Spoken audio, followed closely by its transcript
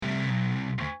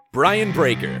Brian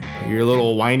Breaker. Your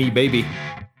little whiny baby.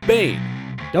 Bane.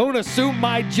 Don't assume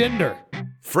my gender.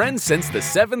 Friends since the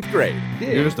 7th grade.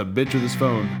 You're just a bitch with his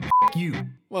phone. F you.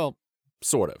 Well,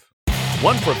 sort of.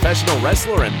 One professional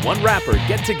wrestler and one rapper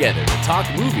get together to talk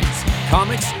movies,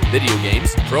 comics, video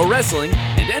games, pro wrestling,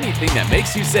 and anything that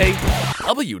makes you say,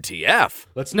 WTF.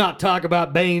 Let's not talk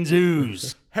about Bane's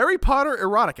ooze. Harry Potter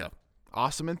erotica.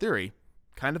 Awesome in theory,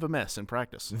 kind of a mess in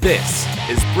practice. This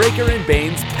is Breaker and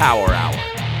Bane's Power Hour.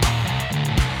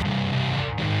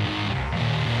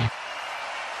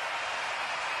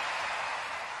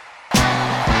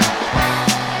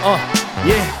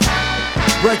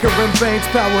 Yeah. Breaker and Bane's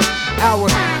Power Hour.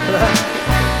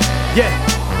 Yeah.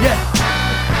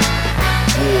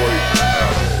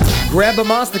 Grab a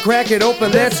monster, crack it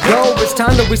open, let's go. It's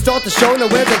time that we start the show, no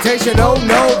hesitation, oh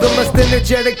no. The most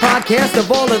energetic podcast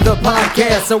of all of the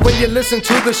podcasts. So when you listen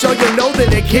to the show, you know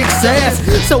that it kicks ass.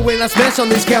 So when I smash on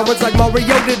these cowards like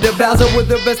Mario did to Bowser, with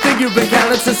the best thing you've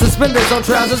encountered since suspenders on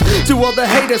trousers. To all the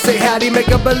haters, say howdy, make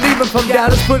a believer from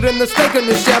doubters. Put in the steak in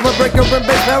the shower, Breaker and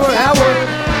Bane's Power Hour.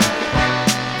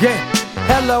 Yeah,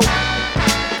 hello.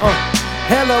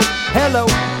 Hello.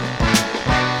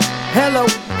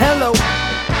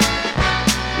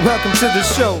 Welcome to the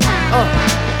show.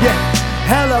 Yeah.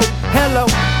 Hello.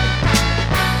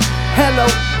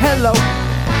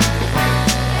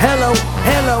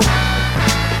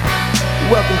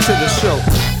 Welcome to the show.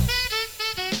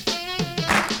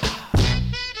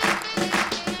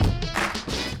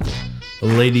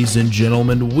 Ladies and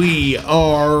gentlemen, we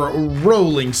are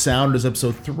rolling sound as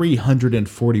episode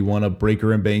 341 of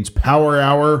Breaker and Bane's Power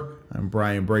Hour. I'm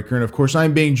Brian Breaker, and of course,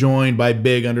 I'm being joined by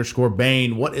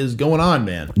Big_Bane. What is going on,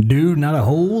 man? Dude, not a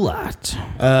whole lot.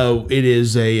 It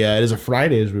is a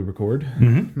Friday as we record.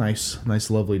 Mm-hmm. Nice,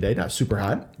 lovely day. Not super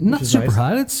hot. Not super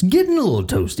hot. It's getting a little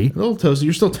toasty. A little toasty.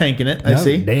 You're still tanking it, I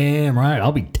see. Damn right.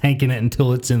 I'll be tanking it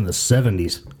until it's in the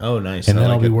 70s. Oh, nice. And then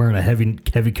I'll be wearing a heavy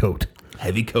coat.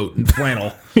 Heavy coat and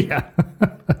flannel. Yeah.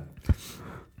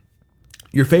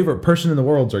 Your favorite person in the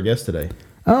world's our guest today.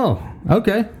 Oh,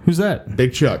 okay. Who's that?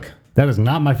 Big Chuck. That is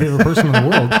not my favorite person in the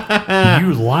world.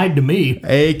 You lied to me.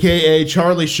 A.K.A.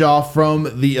 Charlie Shaw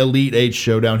from the Elite Eight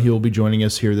Showdown. He will be joining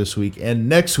us here this week and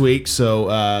next week.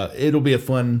 So it'll be a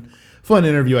fun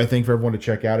interview, I think, for everyone to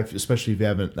check out, especially if you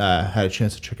haven't had a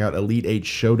chance to check out Elite Eight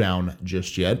Showdown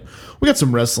just yet. We got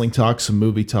some wrestling talk, some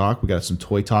movie talk. We got some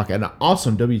toy talk, and an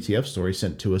awesome WTF story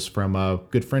sent to us from a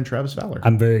good friend, Travis Fowler.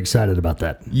 I'm very excited about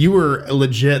that. You were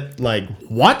legit like,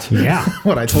 what? Yeah.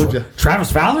 What I told you.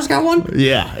 Travis Fowler's got one?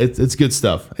 Yeah, it's good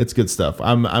stuff. It's good stuff.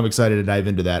 I'm excited to dive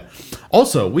into that.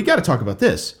 Also, we got to talk about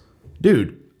this.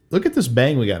 Dude, look at this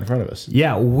bang we got in front of us.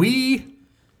 Yeah, we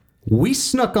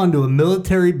snuck onto a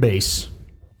military base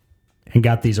and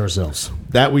got these ourselves.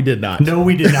 That we did not. No,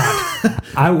 we did not.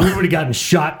 We would have gotten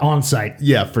shot on site.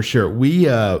 Yeah, for sure. We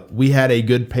had a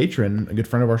good patron, a good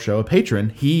friend of our show, a patron.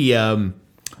 He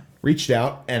reached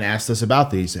out and asked us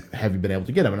about these. Have you been able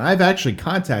to get them? And I've actually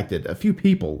contacted a few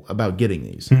people about getting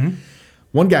these. Mm-hmm.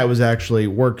 One guy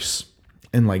works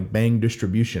in like Bang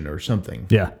distribution or something.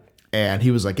 Yeah. And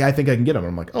he was like, yeah, I think I can get them.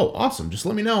 And I'm like, oh, awesome. Just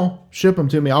let me know. Ship them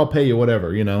to me. I'll pay you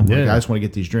whatever, you know. Yeah. Like, I just want to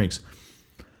get these drinks.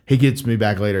 He gets me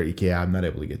back later. Yeah, I'm not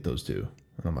able to get those two.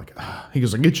 And I'm like, He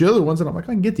goes, I get you other ones. And I'm like,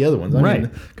 I can get the other ones. I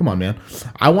mean, come on, man.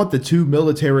 I want the two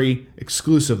military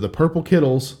exclusive, the Purple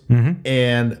Kittles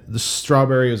and the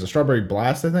strawberry. It was a Strawberry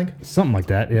Blast, I think. Something like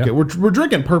that, yeah. Okay, we're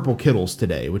drinking Purple Kittles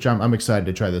today, which I'm excited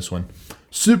to try this one.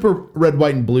 Super red,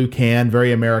 white, and blue can.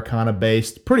 Very Americana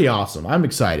based. Pretty awesome. I'm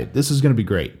excited. This is going to be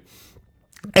great.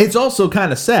 It's also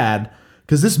kind of sad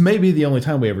because this may be the only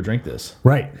time we ever drink this.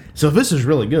 Right. So if this is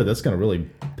really good, that's going to really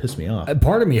piss me off.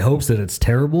 Part of me hopes that it's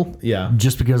terrible. Yeah.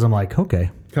 Just because I'm like, okay.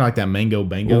 Kind of like that Mango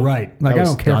Bango. Right. Like, I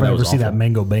don't care if I ever see that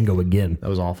Mango Bango again. That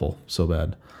was awful. So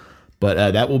bad.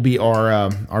 But that will be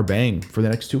our bang for the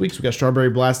next 2 weeks. We got Strawberry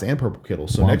Blast and Purple Kittle.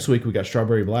 So next week we got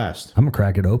Strawberry Blast. I'm going to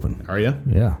crack it open. Are you?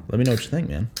 Yeah. Let me know what you think,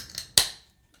 man.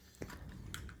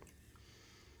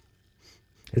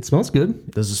 It smells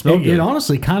good. Does it smell good? It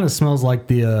honestly kind of smells like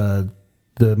the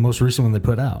most recent one they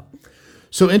put out.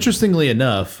 So interestingly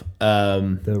enough,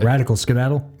 the Radical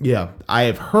Skedaddle. Yeah, I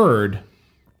have heard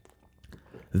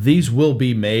these will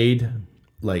be made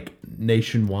like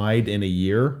nationwide in a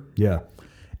year. Yeah,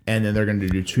 and then they're going to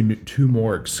do two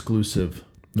more exclusive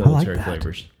military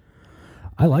flavors.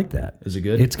 I like that. Is it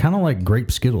good? It's kind of like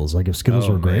grape Skittles. Like if Skittles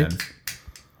were grape. Man.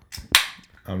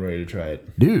 I'm ready to try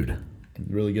it, dude.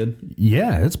 Really good?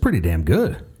 Yeah, it's pretty damn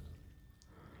good.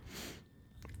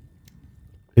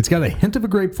 It's got a hint of a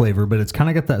grape flavor, but it's kind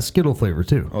of got that Skittle flavor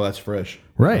too. Oh, that's fresh.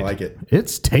 Right. I like it.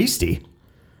 It's tasty.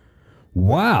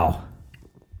 Wow.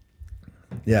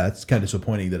 Yeah, it's kind of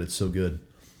disappointing that it's so good.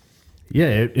 Yeah,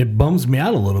 it bums me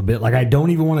out a little bit. Like I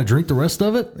don't even want to drink the rest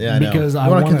of it Yeah, I know. because You I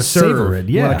wanna want to conserve. savor it.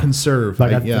 You Yeah, wanna conserve.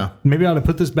 Like Yeah. maybe I ought to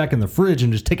put this back in the fridge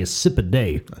and just take a sip a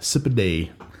day. A sip a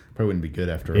day probably wouldn't be good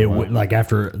after a It while. would, like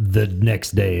after the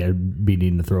next day, I'd be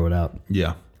needing to throw it out.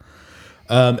 Yeah.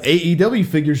 AEW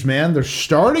figures, man, they're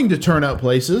starting to turn out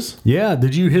places. Yeah.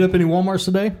 Did you hit up any WalMarts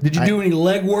today? Did you do any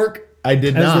leg work? I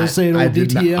did As not. they say at I old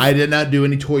did not. DTF? I did not do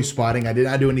any toy spotting. I did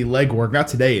not do any leg work. Not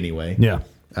today, anyway. Yeah.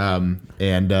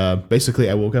 And basically,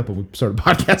 I woke up and we started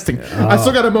podcasting. I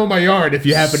still got to mow my yard if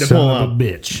you happen to Son pull of up. a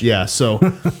bitch. Yeah, so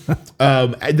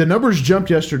the numbers jumped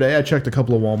yesterday. I checked a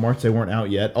couple of Walmarts. They weren't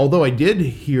out yet. Although I did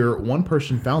hear one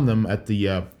person found them at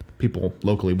the people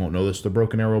locally won't know this, the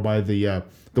Broken Arrow by the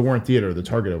Warren Theater, the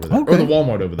Target over there, or Okay. the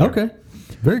Walmart over there. Okay.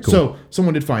 Very cool. So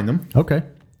someone did find them. okay.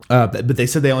 But they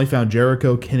said they only found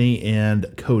Jericho, Kenny, and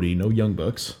Cody. No Young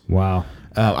Bucks. Wow.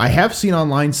 I have seen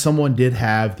online someone did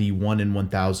have the 1 in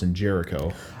 1,000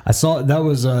 Jericho. I saw that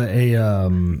was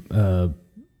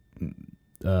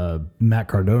Matt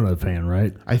Cardona fan,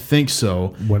 right? I think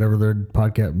so. Whatever their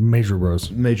podcast, Major Bros.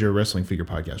 Major Wrestling Figure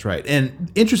Podcast, right?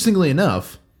 And interestingly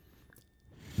enough,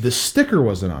 the sticker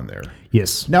wasn't on there.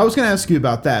 Yes. Now I was going to ask you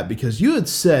about that because you had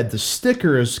said the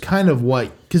sticker is kind of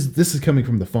what, because this is coming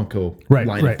from the Funko Right,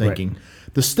 line right, of thinking.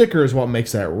 The sticker is what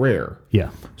makes that rare. Yeah.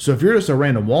 So if you're just a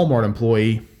random Walmart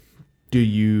employee, do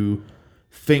you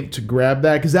think to grab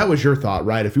that? Because that was your thought,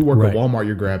 right? If you work Right. at Walmart,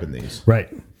 you're grabbing these. Right.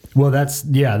 Well, that's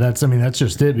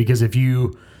just it. Because if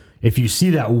you see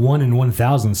that 1 in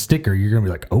 1,000 sticker, you're gonna be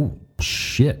like, oh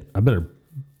shit, I better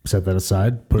set that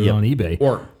aside, put it on eBay.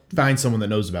 Or find someone that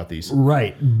knows about these.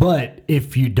 Right. But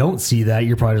if you don't see that,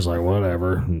 you're probably just like,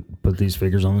 whatever, put these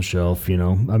figures on the shelf, you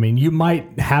know. I mean, you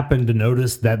might happen to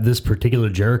notice that this particular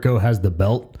Jericho has the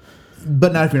belt.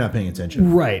 But not if you're not paying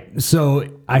attention. Right. So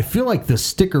I feel like the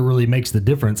sticker really makes the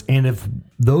difference. And if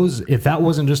that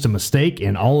wasn't just a mistake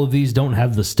and all of these don't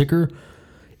have the sticker,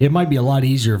 it might be a lot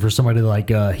easier for somebody like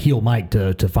Heel Mike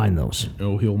to find those.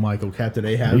 Oh, Heel Michael, Captain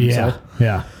Ahab Yeah. himself.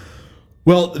 Yeah.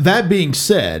 Well, that being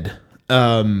said,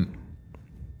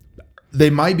 they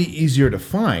might be easier to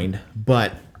find,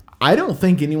 but I don't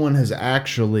think anyone has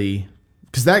actually,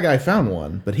 because that guy found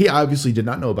one, but he obviously did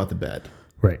not know about the bet.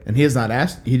 Right. And he has not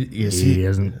asked. He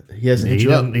hasn't hit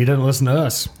you up. He doesn't listen to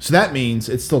us. So that means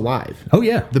it's still live. Oh,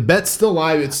 yeah. The bet's still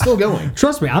live. It's still going.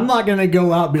 Trust me, I'm not going to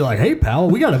go out and be like, hey,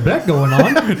 pal, we got a bet going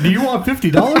on. Do you want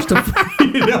 $50 to,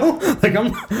 you know? Like,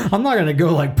 I'm not going to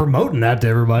go, like, promoting that to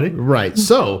everybody. Right.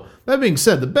 So that being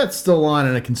said, the bet's still on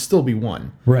and it can still be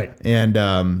won. Right. And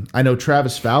I know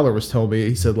Travis Fowler was telling me,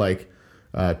 he said, like,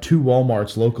 2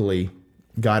 Walmarts locally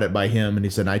got it by him. And he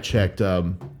said, I checked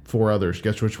 4 others.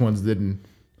 Guess which ones didn't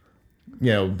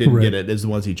Right. get it is the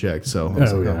ones he checked. So I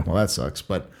was Oh, like, yeah. well, that sucks.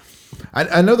 But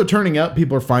I know they're turning up.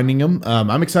 People are finding them.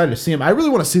 I'm excited to see them. I really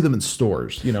want to see them in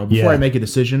stores, before Yeah. I make a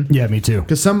decision. Yeah, me too.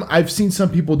 Because I've seen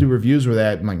some people do reviews where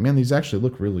that, I'm like, man, these actually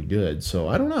look really good. So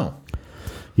I don't know.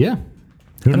 Yeah.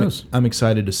 Who knows? I'm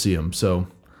excited to see them. So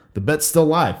the bet's still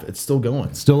live. It's still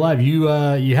going. Still live. You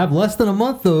have less than a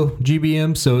month though,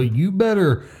 GBM. So you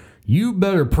better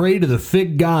pray to the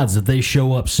fig gods that they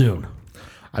show up soon.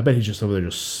 I bet he's just over there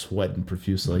just sweating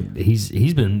profusely. He's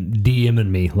been DMing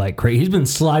me like crazy. He's been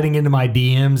sliding into my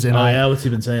DMs, and Yeah, what's he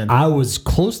been saying? I was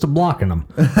close to blocking him,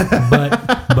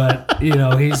 but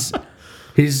he's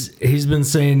been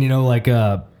saying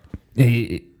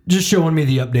he just showing me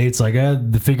the updates like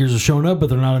the figures are showing up but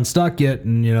they're not in stock yet,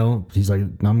 and he's like,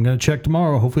 I'm gonna check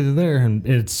tomorrow, hopefully they're there. And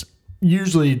it's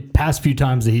usually past few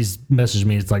times that he's messaged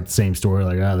me, it's like the same story,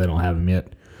 like they don't have him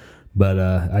yet. But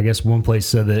I guess one place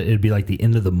said that it'd be like the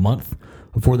end of the month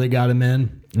before they got him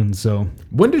in. And so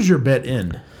when does your bet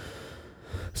end?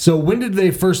 So when did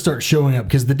they first start showing up?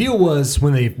 Because the deal was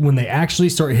when they actually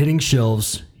start hitting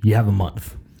shelves, you have a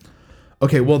month.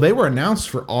 Okay, well, they were announced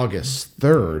for August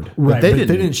 3rd. Right, but they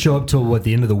didn't show up till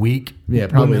the end of the week? Yeah,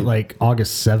 probably. Wasn't it like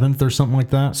August 7th or something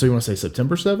like that? So you want to say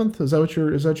September 7th? Is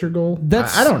that your goal?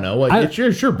 That's- I don't know. It's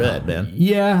your bet, man.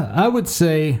 Yeah, I would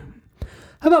say.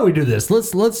 How about we do this?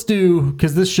 Let's do,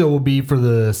 because this show will be for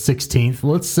the 16th.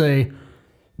 Let's say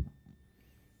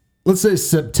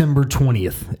September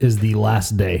 20th is the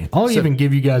last day. I'll even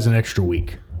give you guys an extra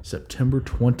week. September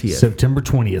 20th. September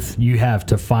 20th, you have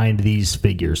to find these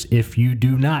figures. If you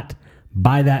do not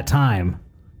by that time,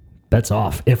 bet's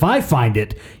off. If I find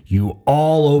it, you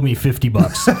all owe me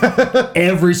 $50.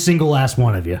 Every single last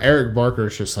one of you. Eric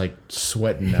Barker's just like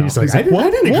sweating now. He's like, I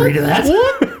didn't agree to that.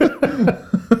 What?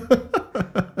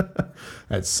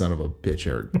 That son of a bitch,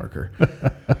 Eric Barker.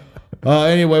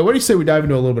 Anyway, what do you say we dive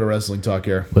into a little bit of wrestling talk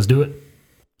here? Let's do it.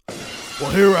 Well,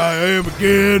 here I am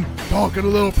again, talking a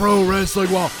little pro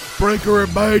wrestling while Breaker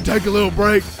and Bane take a little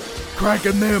break,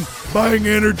 cracking them Bang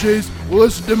energies. Well,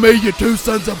 listen to me, you two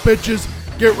sons of bitches.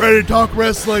 Get ready to talk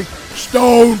wrestling.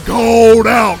 Stone Cold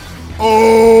out.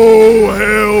 Oh,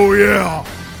 hell yeah.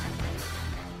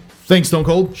 Thanks, Stone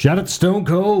Cold. Shout out to Stone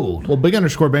Cold. Well, Big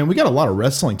Underscore Band, we got a lot of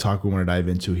wrestling talk we want to dive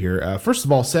into here. First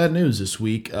of all, sad news this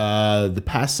week. The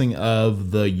passing of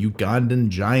the Ugandan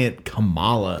giant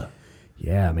Kamala.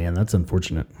 Yeah, man, that's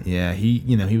unfortunate. Yeah,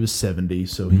 he was 70,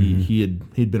 so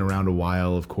he'd been around a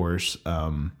while, of course.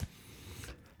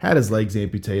 Had his legs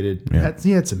amputated. Yeah.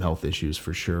 He had some health issues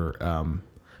for sure.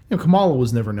 Kamala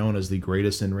was never known as the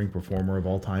greatest in-ring performer of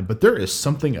all time, but there is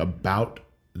something about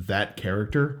that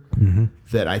character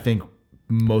that I think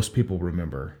most people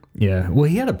remember. Yeah, well,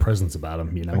 he had a presence about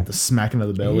him, Like the smacking of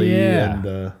the belly.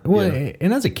 Yeah. And,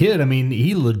 and as a kid, I mean,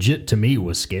 he legit to me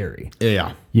was scary.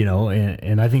 yeah.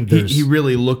 And I think there's He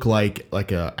really looked like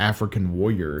a African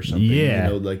warrior or something.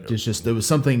 Yeah. Just there was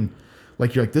something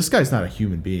like you're like, this guy's not a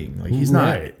human being. Like he's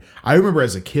Right. not. I remember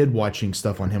as a kid watching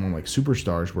stuff on him on like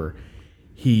Superstars where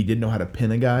he didn't know how to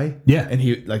pin a guy. Yeah. And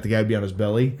the guy would be on his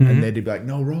belly and they'd be like,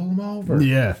 no, roll him over.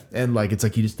 Yeah. And like it's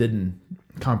like he just didn't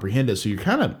comprehend it. So you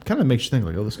kind of makes you think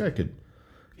like, oh, this guy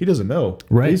he doesn't know.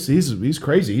 Right. He's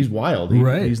crazy. He's wild.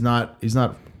 Right. He's not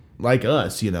like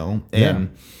us, And Yeah.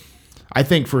 I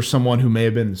think for someone who may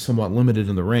have been somewhat limited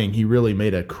in the ring, he really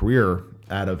made a career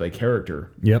out of a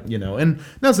character. Yep. And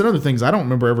that's another thing is I don't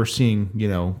remember ever seeing,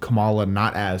 Kamala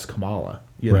not as Kamala.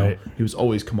 Right. He was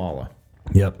always Kamala.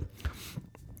 Yep.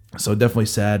 So definitely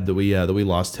sad that we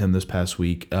lost him this past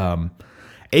week.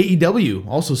 AEW,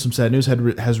 also some sad news,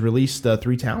 has released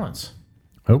 3 talents.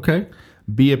 Okay.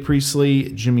 Bea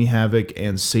Priestley, Jimmy Havoc,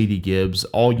 and Sadie Gibbs,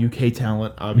 all UK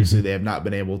talent. Obviously, they have not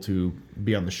been able to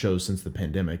be on the show since the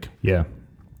pandemic, Yeah.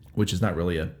 which is not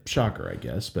really a shocker, I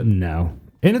guess. But No.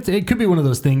 And it could be one of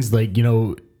those things like,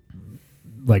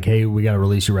 like, hey, we got to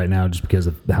release you right now just because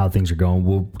of how things are going.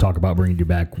 We'll talk about bringing you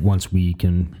back once we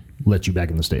can let you back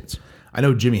in the States. I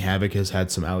know Jimmy Havoc has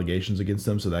had some allegations against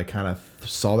him, so that kind of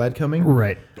saw that coming.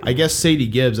 Right. I guess Sadie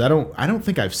Gibbs, I don't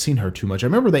think I've seen her too much. I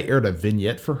remember they aired a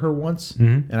vignette for her once,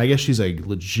 and I guess she's a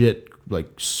legit, like,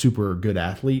 super good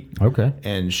athlete. Okay.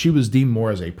 And she was deemed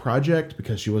more as a project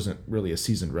because she wasn't really a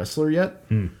seasoned wrestler yet.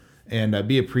 And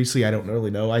Bea Priestley, I don't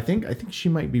really know. I think she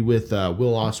might be with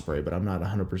Will Ospreay, but I'm not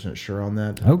 100% sure on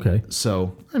that. Okay.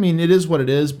 So, I mean, it is what it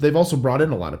is. They've also brought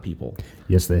in a lot of people.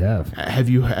 Yes, they have. Have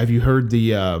you heard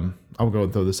the? I'll go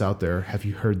and throw this out there. Have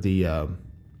you heard the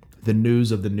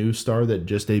news of the new star that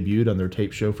just debuted on their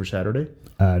tape show for Saturday?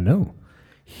 No.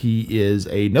 He is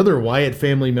another Wyatt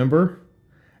family member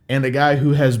and a guy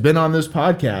who has been on this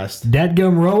podcast.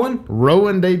 Dadgum Rowan?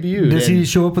 Rowan debuted. Does and he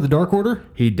show up with the Dark Order?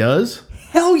 He does.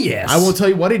 Hell yes. I won't tell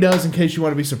you what he does in case you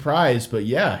want to be surprised, but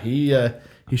yeah, he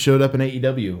showed up in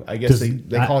AEW. I guess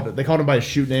they called him by his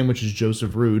shoot name, which is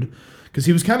Joseph Rude, because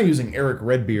he was kind of using Eric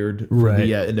Redbeard for Right.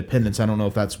 the Independents. I don't know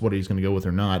if that's what he's going to go with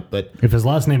or not, but If his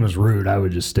last name was Rude, I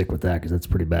would just stick with that because that's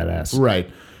pretty badass. right.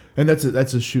 And that's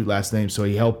a shoot last name, so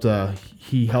he helped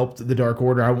the Dark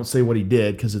Order. I won't say what he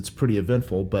did because it's pretty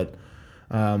eventful, but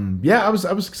I was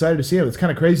excited to see him. It's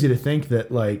kind of crazy to think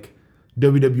that like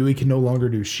WWE can no longer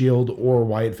do Shield or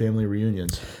Wyatt family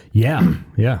reunions. Yeah.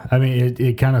 Yeah. I mean,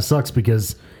 it kind of sucks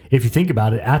because if you think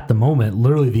about it, at the moment,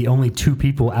 literally the only 2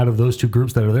 people out of those 2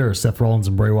 groups that are there are Seth Rollins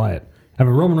and Bray Wyatt. I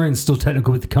mean, Roman Reigns is still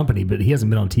technically with the company, but he hasn't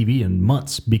been on TV in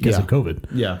months because of COVID.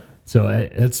 Yeah. So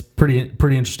it's pretty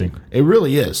interesting. It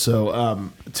really is. So,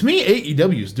 to me,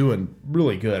 AEW is doing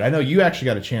really good. I know you actually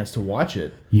got a chance to watch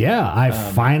it. Yeah, I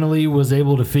finally was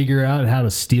able to figure out how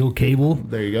to steal cable.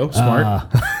 There you go.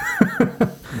 Smart.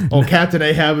 Well, Captain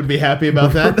Ahab would be happy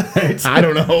about that. I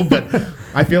don't know, but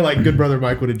I feel like good brother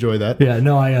Mike would enjoy that. Yeah,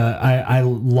 no, I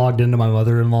logged into my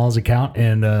mother-in-law's account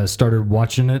and started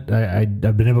watching it.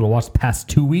 I've been able to watch the past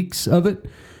 2 weeks of it,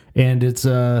 and it's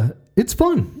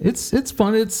fun. It's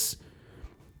fun. It's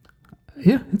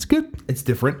good. It's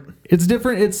different. It's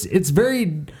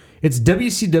different. It's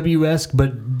WCW-esque,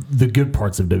 but the good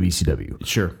parts of WCW.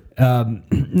 Sure.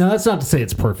 No, that's not to say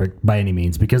it's perfect by any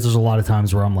means, because there's a lot of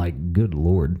times where I'm like, good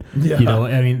Lord. Yeah.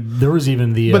 I mean, there was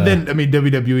even the... But then, I mean,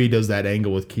 WWE does that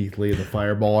angle with Keith Lee and the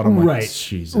fireball, and I'm like, right,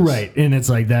 Jesus. Right, and it's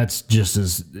like, that's just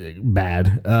as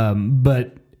bad.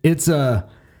 But it's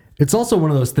also one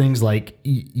of those things, like,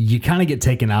 you kind of get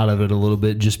taken out of it a little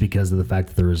bit just because of the fact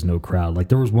that there is no crowd. Like,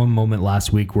 there was one moment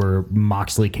last week where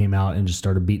Moxley came out and just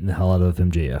started beating the hell out of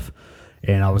MJF.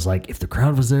 And I was like, if the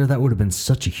crowd was there, that would have been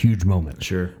such a huge moment.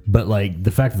 Sure. But like the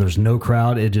fact that there's no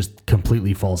crowd, it just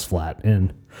completely falls flat.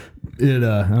 And it,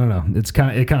 I don't know, it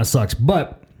kind of sucks.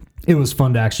 But it was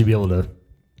fun to actually be able to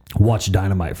watch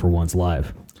Dynamite for once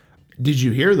live. Did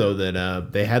you hear though that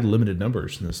they had limited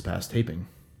numbers in this past taping?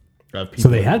 Of people. So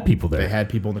they had people there. They had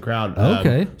people in the crowd.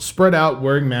 Okay. Spread out,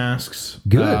 wearing masks.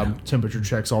 Good. Temperature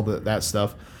checks, all that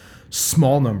stuff.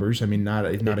 Small numbers. I mean, not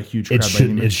a huge crowd.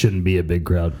 It shouldn't be a big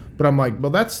crowd. But I'm like,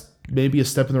 well, that's maybe a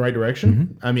step in the right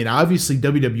direction. I mean, obviously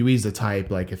WWE is the type,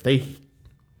 like if they're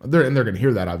going to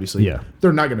hear that, obviously. Yeah.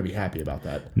 They're not going to be happy about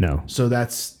that. No. So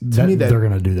that's, to me, that, they're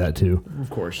going to do that too. of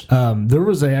course. There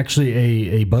was actually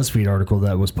a BuzzFeed article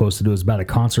that was posted. It was about a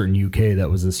concert in UK that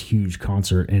was this huge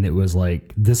concert, and it was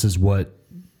like, this is what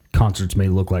concerts may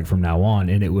look like from now on.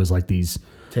 And it was like these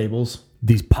Tables.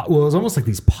 it was almost like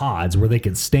these pods where they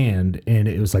could stand, and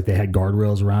it was like they had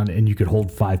guardrails around, and you could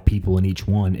hold 5 people in each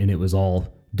one, and it was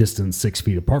all distance 6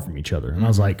 feet apart from each other. And I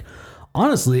was like,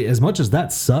 honestly, as much as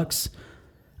that sucks,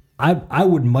 I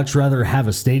would much rather have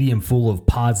a stadium full of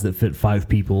pods that fit 5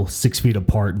 people 6 feet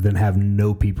apart than have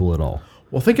no people at all.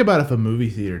 Well, think about if a movie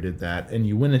theater did that, and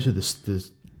you went into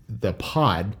the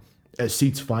pod that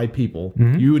seats 5 people.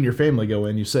 You and your family go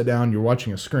in, you sit down, you're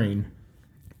watching a screen,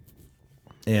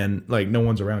 and like no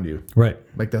one's around you. Right.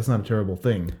 Like that's not a terrible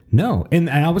thing. No. And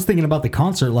I was thinking about the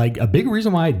concert. Like a big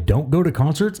reason why I don't go to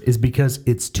concerts is because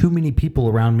it's too many people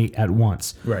around me at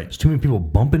once. Right. There's too many people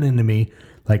bumping into me.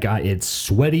 Like it's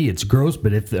sweaty, it's gross.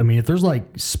 But if there's like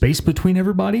space between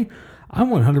everybody, I'm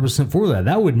 100% for that.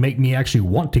 That would make me actually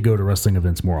want to go to wrestling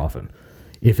events more often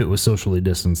if it was socially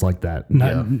distanced like that.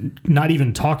 Not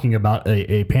even talking about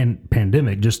a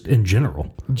pandemic, just in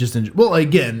general. Well,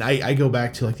 again, I go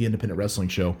back to like the independent wrestling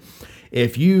show.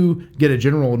 If you get a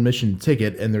general admission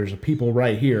ticket and there's people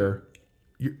right here,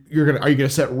 are you gonna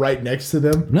sit right next to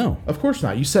them? No. Of course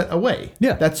not. You sit away.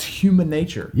 Yeah. That's human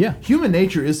nature. Yeah. Human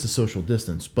nature is the social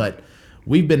distance, but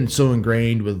we've been so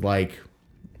ingrained with like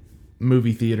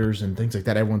movie theaters and things like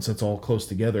that. Everyone sits all close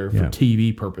together for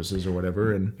TV purposes or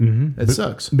whatever, and it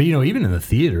sucks. But even in the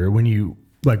theater, when you're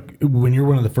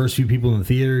one of the first few people in the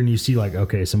theater and you see like,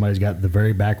 okay, somebody's got the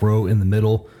very back row in the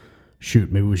middle,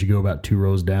 shoot, maybe we should go about 2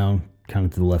 rows down, kind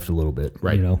of to the left a little bit.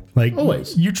 Right. Like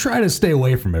Always. you try to stay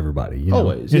away from everybody.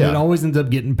 Always, And yeah. it always ends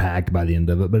up getting packed by the end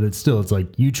of it, but it's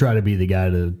like you try to be the guy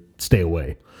to stay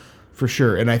away. For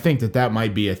sure. And I think that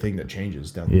might be a thing that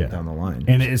changes down the line.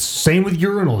 And it's same with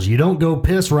urinals. You don't go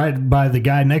piss right by the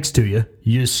guy next to you.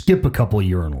 You skip a couple of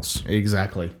urinals.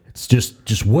 Exactly. It's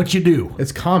just what you do.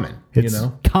 It's common, It's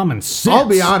common sense. I'll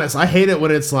be honest. I hate it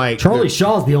when it's like Charlie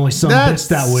Shaw's the only son of a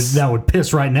bitch that would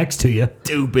piss right next to you.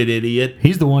 stupid idiot.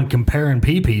 He's the one comparing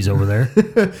pee-pees over there.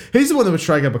 He's the one that would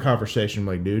strike up a conversation. I'm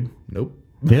like, dude, nope.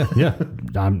 Yeah.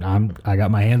 I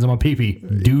got my hands on my pee-pee.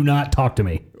 Do not talk to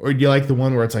me. Or do you like the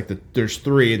one where it's like there's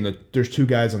 3 and there's 2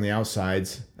 guys on the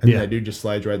outsides and Yeah. that dude just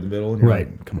slides right in the middle and you're Right.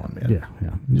 like, come on, man.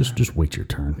 Yeah. Just wait your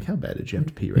turn. How bad did you have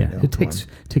to pee right now? It Come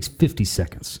takes 50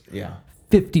 seconds. on. Yeah.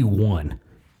 51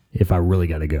 if I really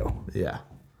got to go. Yeah.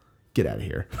 Get out of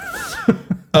here.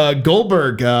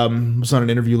 Goldberg was on an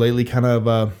interview lately, kind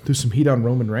of threw some heat on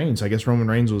Roman Reigns. I guess Roman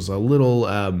Reigns was a little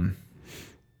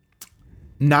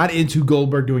not into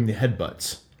Goldberg doing the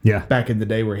headbutts. Yeah. Back in the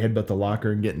day where he headbutt the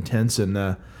locker and getting tense. And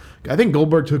I think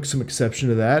Goldberg took some exception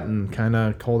to that and kind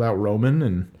of called out Roman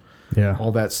and Yeah.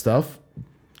 all that stuff.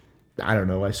 I don't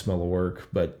know. I smell a work,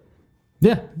 but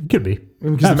Yeah, it could be.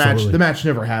 because Absolutely. the match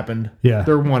never happened. Yeah.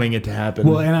 They're wanting it to happen.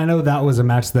 Well, and I know that was a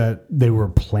match that they were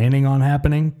planning on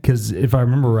happening because if I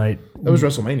remember right, that was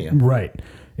WrestleMania. right,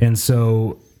 and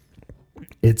so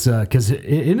it's because it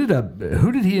ended up.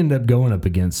 Who did he end up going up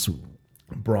against?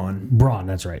 Braun. Braun.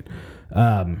 That's right.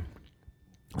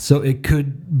 So it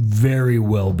could very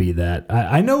well be that.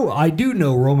 I do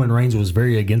know Roman Reigns was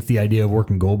very against the idea of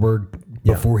working Goldberg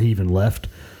before he even left.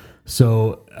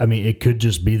 So, I mean, it could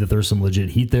just be that there's some legit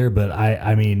heat there, but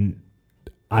I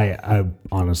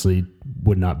honestly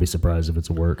would not be surprised if it's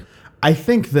a work. I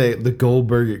think the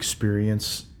Goldberg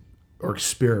experience or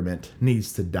experiment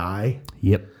needs to die.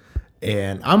 Yep.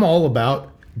 And I'm all about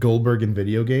Goldberg in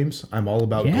video games. I'm all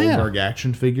about Goldberg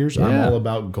action figures. I'm Yeah. all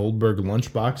about Goldberg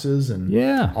lunchboxes and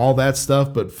Yeah. all that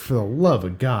stuff. But for the love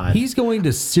of God. He's going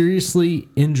to seriously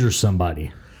injure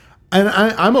somebody. And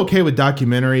I'm okay with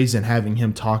documentaries and having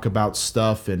him talk about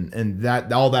stuff and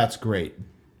that all that's great.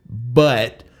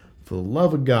 But for the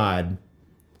love of God,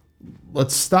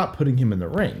 let's stop putting him in the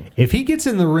ring. If he gets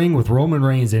in the ring with Roman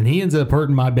Reigns and he ends up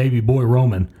hurting my baby boy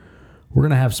Roman, we're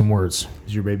going to have some words.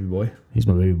 Is your baby boy? He's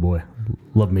my baby boy.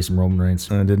 Love me some Roman Reigns.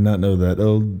 I did not know that.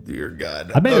 Oh dear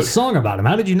God. I made a song about him.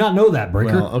 How did you not know that,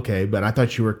 Breaker? Well, okay, but I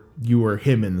thought you were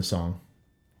him in the song.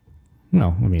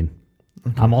 No, I mean,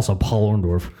 I'm also Paul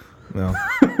Orndorff. No.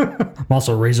 I'm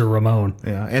also Razor Ramon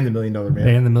Yeah, and the $1 Million Man.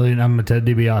 and the million. I'm a Ted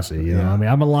DiBiase. You know, I mean,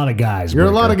 I'm a lot of guys. You're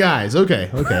a lot Breaker. of guys. Okay,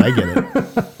 I get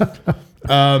it.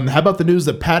 How about the news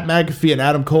that Pat McAfee and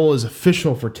Adam Cole is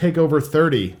official for TakeOver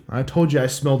 30? I told you I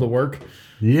smelled the work,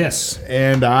 Yes.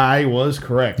 and I was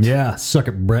correct. Yeah. Suck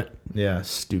it, Brett. Yeah,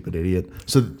 stupid idiot.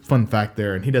 So, fun fact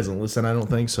there, and he doesn't listen, I don't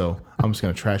think, so I'm just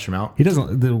going to trash him out. He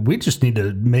doesn't. We just need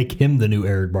to make him the new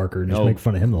Eric Barker and just make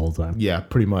fun of him the whole time. Yeah,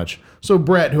 pretty much. So,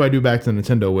 Brett, who I do back to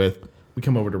Nintendo with, we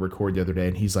come over to record the other day,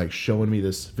 and he's like showing me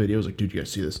this video. He's like, dude, you guys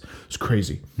see this? It's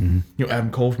crazy. You know, Adam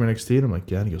Cole from NXT? And I'm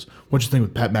like, yeah. And he goes, what'd you think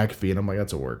with Pat McAfee? And I'm like,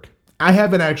 that's a work. I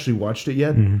haven't actually watched it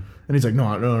yet. And he's like,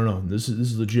 no. This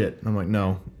is legit. And I'm like,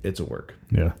 no, it's a work.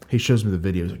 Yeah. He shows me the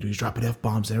video. He's like, dude, he's dropping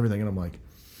F-bombs and everything. And I'm like,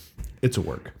 it's a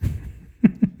work.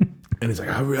 And he's like,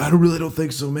 I really don't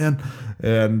think so, man.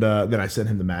 And then I sent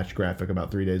him the match graphic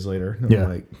about 3 days later. And I'm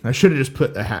like, I should have just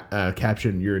put a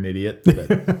caption, "You're an idiot,"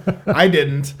 but I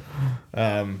didn't.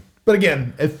 But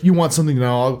again, if you want something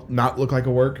to not look like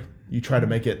a work, you try to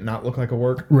make it not look like a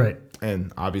work. Right.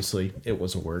 And obviously, it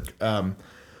was a work. What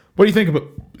do you think about?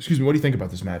 Excuse me. What do you think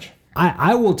about this match?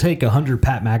 I will take 100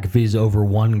 Pat McAfees over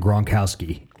one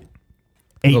Gronkowski.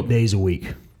 8 days a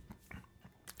week.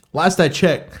 Last I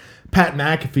checked, Pat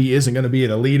McAfee isn't going to be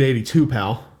an Elite 82,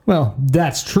 pal. Well,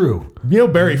 that's true. You know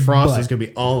Barry Frost But- is going to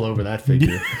be all over that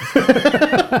figure.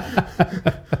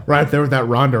 Right there with that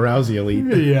Ronda Rousey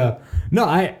Elite. Yeah. No,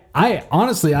 I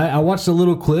honestly, I watched a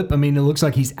little clip. I mean, it looks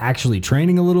like he's actually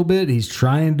training a little bit. He's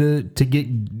trying to get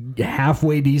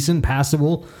halfway decent,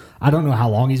 passable. I don't know how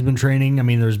long he's been training. I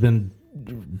mean, there's been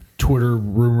Twitter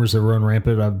rumors that run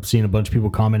rampant. I've seen a bunch of people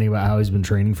commenting about how he's been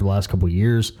training for the last couple of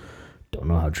years. Don't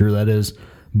know how true that is.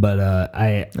 But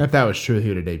If that was true, he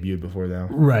would have debuted before now.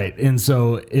 right. And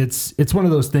so it's one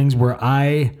of those things where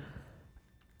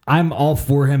I'm all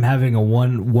for him having a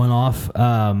one-off.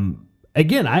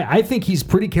 Again, I think he's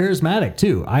pretty charismatic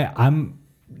too. I'm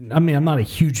not a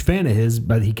huge fan of his,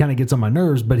 but he kind of gets on my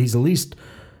nerves, but he's at least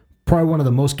probably one of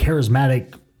the most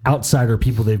charismatic outsider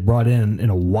people they've brought in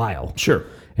a while. Sure.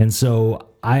 And so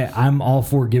I'm all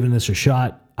for giving this a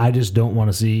shot. I just don't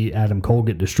want to see Adam Cole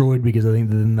get destroyed because I think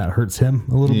then that hurts him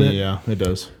a little bit. Yeah, it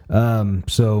does.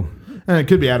 So And it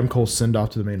could be Adam Cole's send-off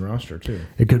to the main roster, too.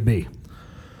 it could be.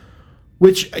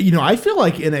 Which, I feel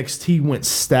like NXT went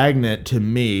stagnant to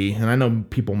me, and I know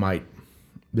people might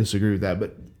disagree with that,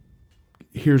 but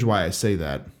here's why I say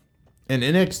that. In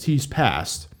NXT's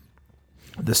past,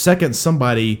 the second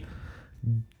somebody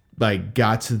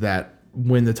got to that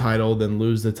win the title, then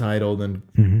lose the title, then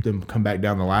come back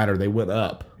down the ladder, they went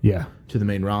up Yeah. to the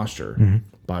main roster.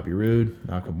 Bobby Roode,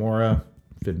 Nakamura,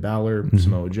 Finn Balor,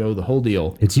 Samoa Joe, the whole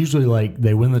deal. It's usually like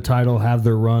they win the title, have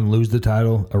their run, lose the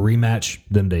title, a rematch,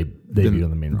 then they debut on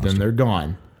the main roster. Then they're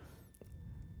gone.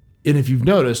 And if you've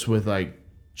noticed with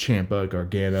Ciampa,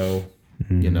 Gargano,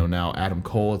 now Adam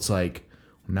Cole, it's like,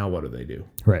 now what do they do?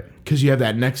 Right. Because you have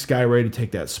that next guy ready to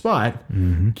take that spot,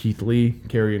 Keith Lee,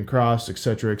 Karrion Kross, et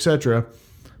cetera,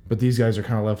 but these guys are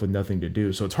kind of left with nothing to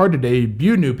do. So it's hard to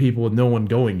debut new people with no one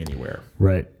going anywhere.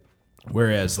 Right.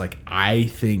 Whereas, I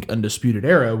think Undisputed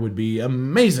Era would be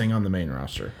amazing on the main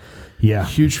roster. Yeah.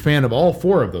 Huge fan of all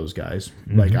four of those guys.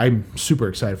 I'm super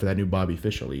excited for that new Bobby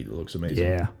Fish Elite. It looks amazing.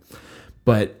 Yeah.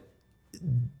 But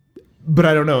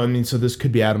I don't know. I mean, so this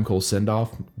could be Adam Cole's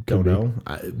send-off. Don't know.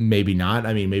 Maybe not.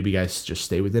 I mean, maybe guys just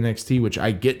stay with NXT, which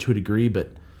I get to a degree,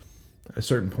 but at a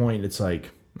certain point, it's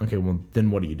like, okay, well, then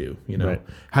what do you do? Right.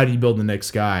 How do you build the next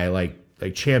guy like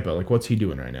Ciampa? What's he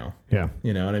doing right now? Yeah.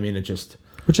 You know what I mean? It just...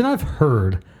 Which, and I've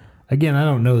heard, again, I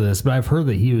don't know this, but I've heard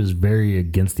that he was very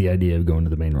against the idea of going to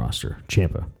the main roster,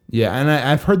 Ciampa. Yeah, and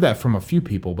I've heard that from a few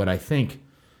people, but I think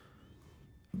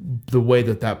the way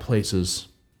that place is,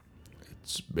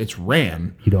 it's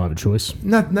ran. You don't have a choice.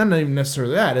 Not even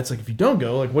necessarily that. It's like if you don't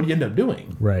go, what do you end up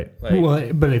doing? Right.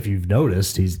 Well, but if you've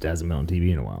noticed, he hasn't been on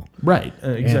TV in a while. Right.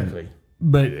 Exactly.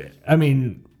 But, I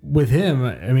mean, with him,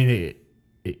 I mean,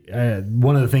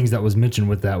 one of the things that was mentioned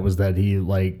with that was that he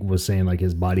was saying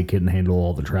his body couldn't handle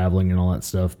all the traveling and all that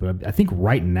stuff. But I think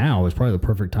right now is probably the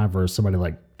perfect time for somebody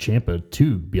like Ciampa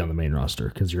to be on the main roster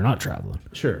because you're not traveling.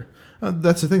 Sure.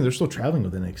 That's the thing. They're still traveling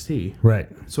with NXT. Right.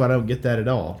 So I don't get that at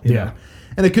all. you know?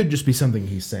 And it could just be something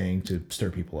he's saying to stir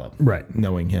people up. Right.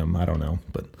 Knowing him. I don't know.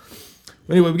 But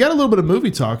anyway, we got a little bit of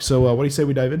movie talk. So what do you say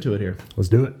we dive into it here? Let's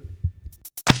do it.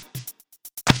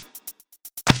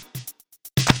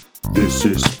 This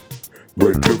is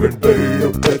Breaker and Bane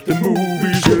up at the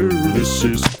movies, yeah. This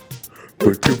is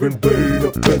Breaker and Bane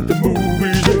up at the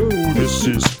movies, yeah. This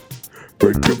is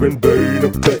Breaker and Bane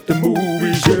up at the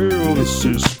movies, yeah. This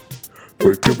is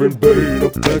Breaker and Bane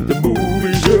up at the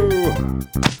movies,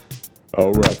 yeah.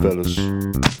 All right, fellas. Go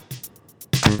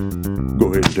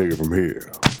ahead and take it from here.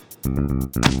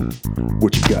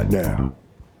 What you got now?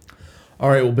 All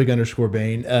right, well, big underscore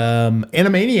Bane.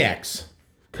 Animaniacs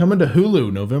coming to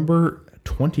Hulu November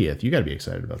 20th. You got to be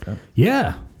excited about that.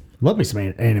 Yeah. Love me some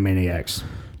Animaniacs.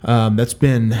 That's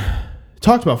been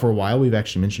talked about for a while. We've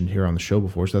actually mentioned here on the show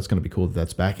before, so that's going to be cool that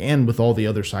that's back. And with all the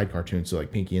other side cartoons, so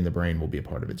like Pinky and the Brain will be a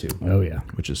part of it too. Oh, yeah.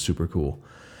 Which is super cool.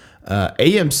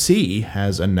 AMC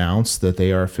has announced that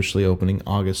they are officially opening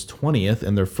August 20th,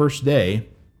 and their first day,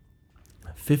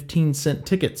 15-cent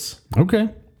tickets. Okay.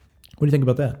 What do you think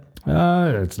about that?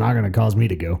 It's not going to cause me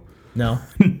to go. No?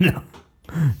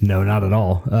 No, not at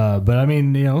all. But I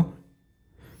mean, you know,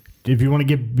 if you want to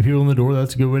get people in the door,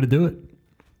 that's a good way to do it.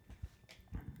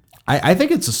 I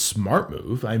think it's a smart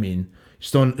move. I mean,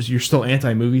 you're still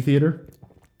anti-movie theater?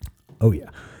 Oh, yeah.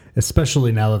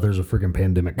 Especially now that there's a freaking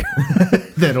pandemic.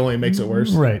 That only makes it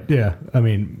worse. Right, yeah. I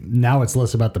mean, now it's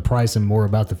less about the price and more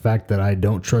about the fact that I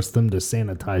don't trust them to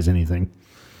sanitize anything.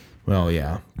 Well,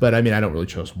 yeah. But, I mean, I don't really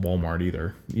trust Walmart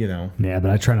either, you know. Yeah,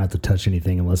 but I try not to touch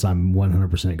anything unless I'm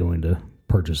 100% going to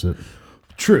purchase it.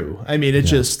 True. I mean, it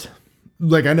just...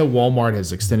 Like, I know Walmart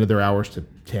has extended their hours to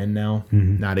 10 now,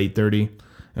 not 8:30.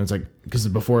 And it's like... Because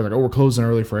before, like, oh, we're closing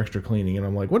early for extra cleaning. And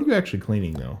I'm like, what are you actually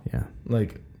cleaning, though? Yeah.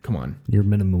 Like, come on. Your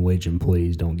minimum wage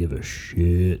employees don't give a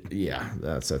shit. Yeah,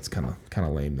 that's kind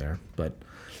of lame there. But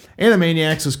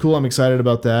Animaniacs is cool. I'm excited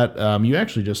about that. You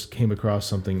actually just came across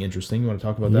something interesting. You want to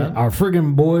talk about that? Our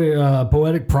friggin' boy,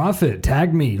 Poetic Prophet,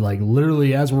 tagged me like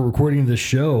literally as we're recording this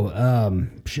show.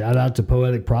 Shout out to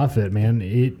Poetic Prophet, man.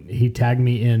 He tagged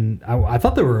me in. I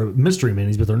thought they were mystery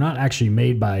minis, but they're not actually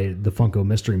made by the Funko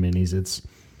Mystery Minis. It's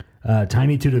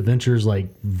Tiny Toon Adventures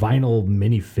like vinyl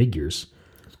mini figures.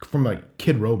 From like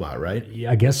Kid Robot, right? Yeah,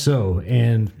 I guess so.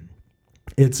 And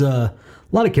it's a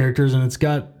lot of characters, and it's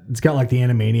got like the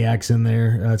Animaniacs in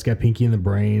there. It's got Pinky and the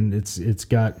Brain. It's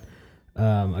got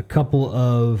a couple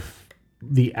of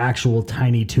the actual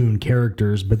Tiny Toon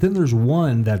characters, but then there's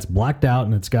one that's blacked out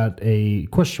and it's got a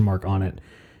question mark on it.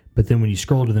 But then when you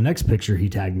scroll to the next picture he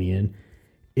tagged me in,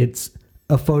 it's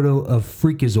a photo of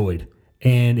Freakazoid.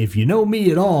 And if you know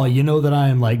me at all, you know that I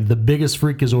am like the biggest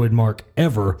Freakazoid mark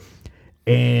ever.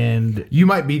 And you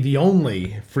might be the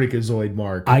only Freakazoid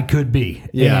mark. I could be.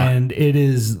 Yeah. And it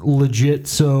is legit.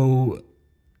 So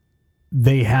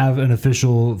they have an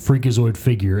official Freakazoid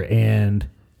figure. And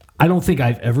I don't think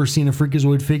I've ever seen a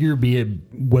Freakazoid figure,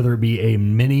 whether it be a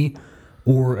mini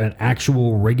or an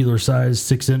actual regular size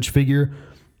 6-inch figure.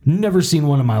 Never seen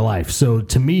one in my life. So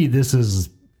to me, this is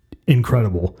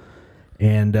incredible.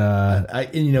 And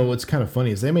you know what's kind of funny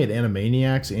is they made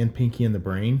Animaniacs and Pinky and the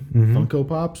Brain Funko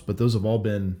Pops, but those have all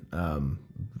been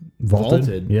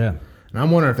vaulted. Yeah, and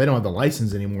I'm wondering if they don't have the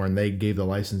license anymore, and they gave the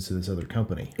license to this other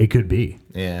company. It could be,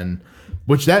 and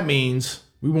which that means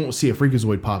we won't see a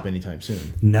Freakazoid pop anytime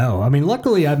soon. No, I mean,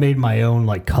 luckily I made my own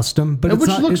like custom, but which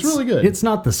looks really good. It's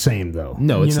not the same though.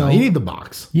 No, it's not. You need the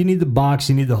box. You need the box.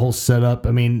 You need the whole setup.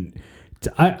 I mean,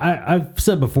 I've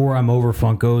said before I'm over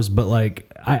Funkos, but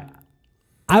like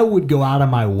I would go out of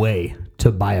my way to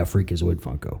buy a Freakazoid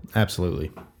Funko.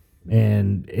 Absolutely.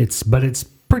 And it's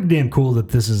pretty damn cool that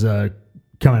this is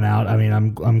coming out. I mean,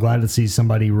 I'm glad to see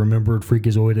somebody remembered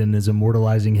Freakazoid and is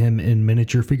immortalizing him in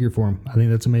miniature figure form. I think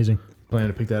that's amazing. Plan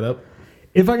to pick that up?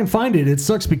 If I can find it. It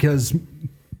sucks because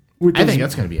I think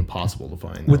that's going to be impossible to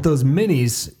find. With those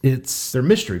minis, they're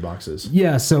mystery boxes.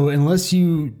 Yeah, so unless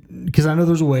because I know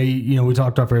there's a way, you know, we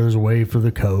talked about there's a way for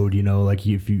the code, you know, like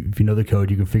if you know the code,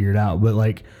 you can figure it out. But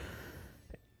like,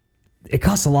 it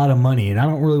costs a lot of money, and I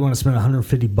don't really want to spend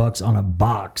 $150 on a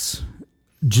box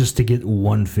just to get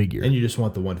one figure. And you just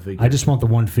want the one figure. I just want the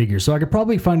one figure. So I could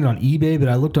probably find it on eBay, but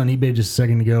I looked on eBay just a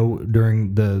second ago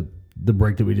during the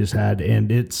break that we just had,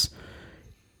 and it's.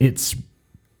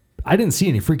 I didn't see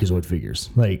any Freakazoid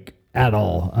figures, like, at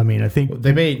all. I mean, I think...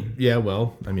 They made... Yeah,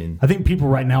 well, I mean... I think people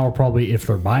right now are probably, if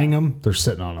they're buying them, they're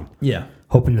sitting on them. Yeah.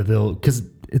 Hoping that they'll... Because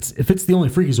if it's the only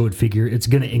Freakazoid figure, it's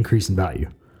going to increase in value.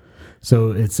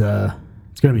 So it's going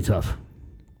to be tough.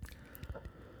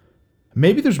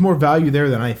 Maybe there's more value there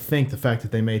than I think, the fact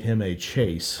that they made him a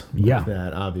chase. Yeah. Like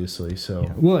that, obviously, so...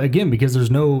 Yeah. Well, again, because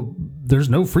there's no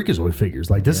Freakazoid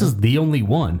figures. Like, this is the only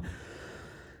one.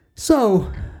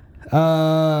 So...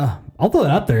 I'll throw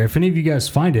that out there. If any of you guys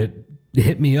find it,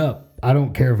 hit me up. I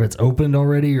don't care if it's opened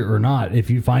already or not. If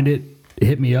you find it,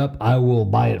 hit me up. I will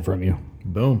buy it from you.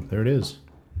 Boom. There it is.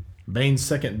 Bane's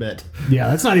second bet. Yeah,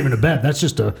 that's not even a bet. That's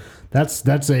just that's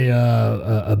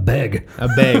a beg. A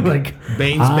beg. Like,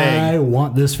 Bane's beg. I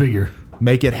want this figure.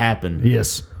 Make it happen.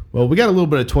 Yes. Well, we got a little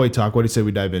bit of toy talk. What do you say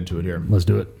we dive into it here? Let's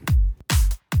do it.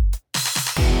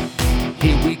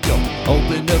 Here we go,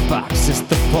 open the box. It's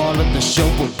the part of the show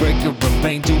where Breaker and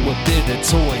Bane do a bit of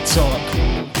toy talk.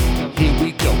 Here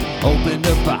we go, open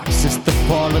the box. It's the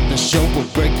part of the show where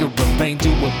Breaker and Bane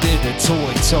do a bit of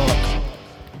toy talk.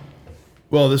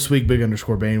 Well, this week,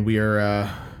 Big_Bane, we are,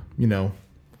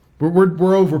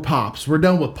 we're over Pops. We're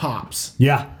done with Pops.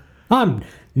 Yeah. I'm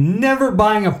never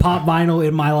buying a pop vinyl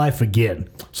in my life again.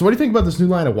 So what do you think about this new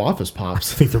line of Office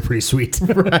Pops? I think they're pretty sweet.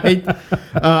 Right?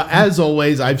 As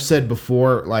always, I've said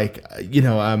before, like, when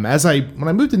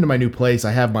I moved into my new place,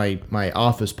 I have my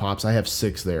Office Pops. I have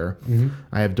 6 there. Mm-hmm.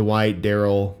 I have Dwight,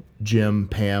 Daryl, Jim,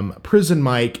 Pam, Prison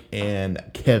Mike, and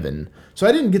Kevin. So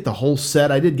I didn't get the whole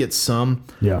set. I did get some.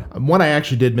 Yeah. One I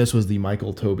actually did miss was the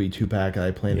Michael Toby 2-pack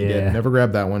I planned to get. Never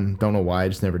grabbed that one. Don't know why. I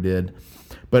just never did.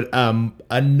 But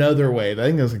another wave, I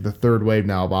think it's like the 3rd wave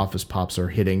now of Office Pops are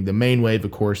hitting. The main wave,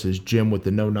 of course, is Jim with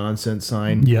the no nonsense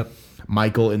sign. Yep.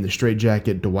 Michael in the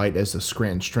straitjacket, Dwight as the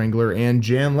Scranton Strangler, and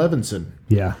Jan Levinson.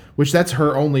 Yeah. Which that's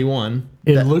her only one.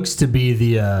 It looks to be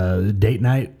the date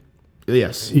night.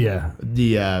 Yes. Yeah.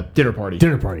 The dinner party.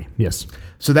 Dinner party, yes.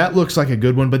 So that looks like a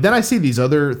good one. But then I see these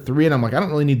other 3, and I'm like, I don't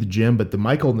really need the Jim, but the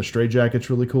Michael in the straitjacket's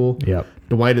really cool. Yep.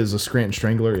 Dwight as a Scranton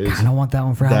Strangler is. I don't want that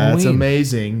one for Halloween. That's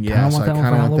amazing. Yeah, so I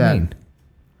kind of want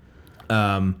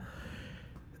that.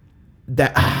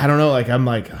 That I don't know. Like I'm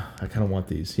like I kind of want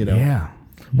these. Yeah.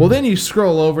 Well, then you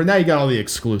scroll over. Now you got all the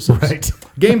exclusives. Right.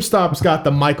 GameStop's got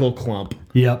the Michael Clump.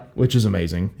 Yep. Which is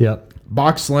amazing. Yep.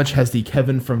 Box Lunch has the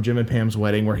Kevin from Jim and Pam's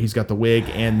Wedding, where he's got the wig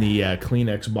and the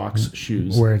Kleenex box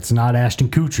shoes. Where it's not Ashton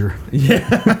Kutcher.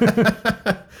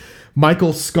 Yeah.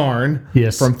 Michael Scarn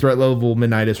yes. from Threat Level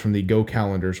Midnightus from the Go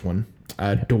Calendars one.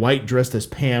 Dwight dressed as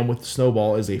Pam with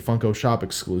Snowball is a Funko Shop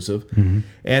exclusive. Mm-hmm.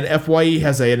 And FYE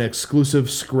has an exclusive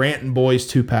Scranton Boys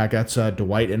 2-pack. That's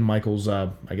Dwight and Michael's,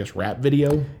 rap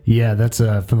video. Yeah, that's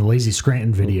from the Lazy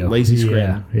Scranton video. Lazy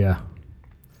Scranton. Yeah.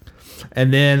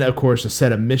 And then, of course, a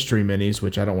set of mystery minis,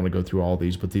 which I don't want to go through all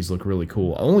these, but these look really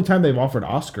cool. Only time they've offered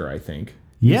Oscar, I think.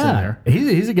 Yeah,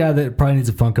 he's a guy that probably needs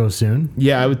a Funko soon.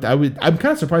 Yeah, I'm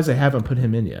kind of surprised they haven't put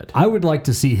him in yet. I would like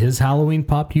to see his Halloween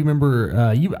pop. Do you remember?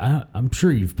 I'm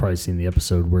sure you've probably seen the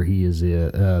episode where he is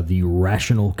the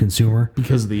rational consumer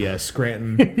because of the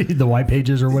Scranton, the white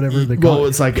pages or whatever.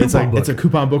 It's a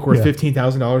coupon book worth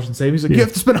 $15,000 in savings. Like, you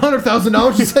have to spend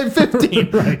 $100,000 to save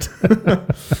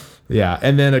 $15,000. Right. Yeah,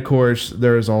 and then of course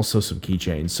there is also some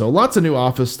keychains. So lots of new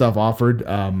Office stuff offered.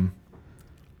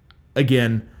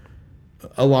 Again,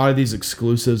 a lot of these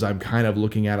exclusives, I'm kind of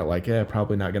looking at it like,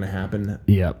 probably not going to happen.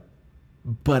 Yep.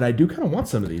 But I do kind of want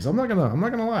some of these. I'm not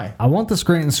gonna lie. I want the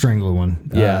Scranton Strangler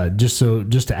one. Yeah. Just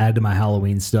to add to my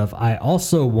Halloween stuff. I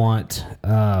also want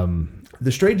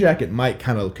the straitjacket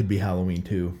could be Halloween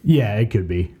too. Yeah, it could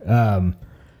be.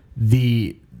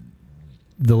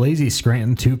 The Lazy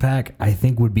Scranton 2-pack, I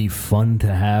think, would be fun to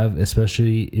have,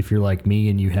 especially if you're like me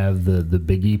and you have the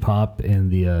Biggie Pop and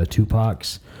the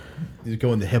Tupacs. You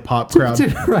go in the hip hop crowd,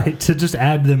 right? To just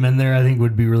add them in there, I think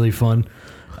would be really fun.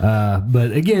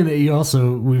 But again,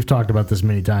 we've talked about this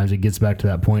many times. It gets back to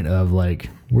that point of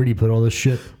like, where do you put all this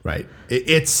shit? Right.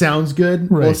 It sounds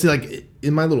good. Right. Well, see, like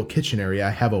in my little kitchen area, I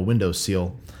have a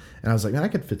windowsill, and I was like, man, I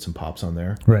could fit some pops on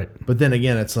there. Right. But then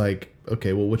again, it's like,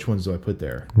 okay, well, which ones do I put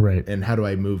there? Right. And how do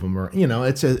I move them? Or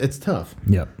it's tough.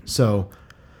 Yep. So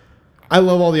I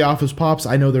love all the Office Pops.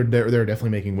 I know they're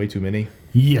definitely making way too many.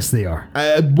 Yes, they are.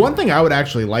 One thing I would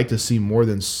actually like to see more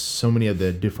than so many of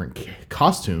the different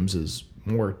costumes is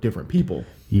more different people.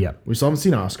 Yeah. We still haven't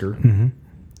seen Oscar. Mm-hmm.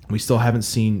 We still haven't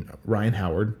seen Ryan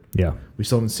Howard. Yeah. We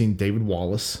still haven't seen David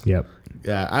Wallace. Yep.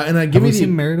 Have we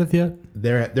seen Meredith yet?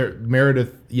 They're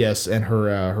Meredith, yes, and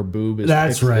her boob is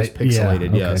that's right. Is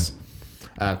pixelated, yeah, okay. Yes.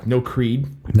 No Creed.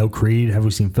 No Creed. Have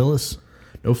we seen Phyllis?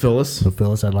 No Phyllis. No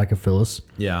Phyllis. I'd like a Phyllis.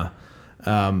 Yeah.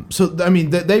 So I mean,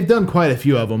 they've done quite a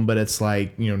few of them, but it's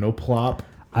like no Plop.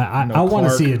 I want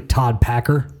to see a Todd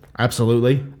Packer.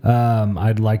 Absolutely.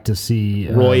 I'd like to see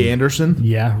Roy Anderson.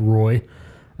 Yeah, Roy.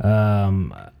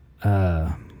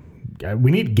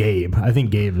 We need Gabe. I think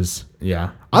Gabe is.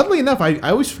 Yeah. Oddly enough, I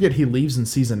always forget he leaves in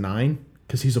season 9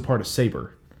 because he's a part of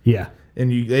Saber. Yeah.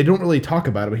 And they don't really talk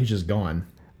about it, but he's just gone.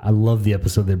 I love the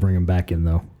episode they bring him back in,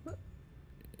 though. Do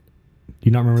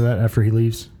you not remember that after he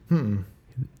leaves?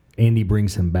 Andy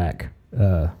brings him back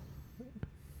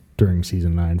during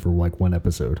season 9 for like one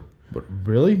episode. But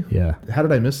really? Yeah. How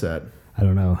did I miss that? I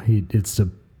don't know. It's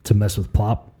to mess with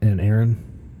Plop and Aaron.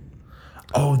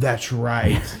 Oh, that's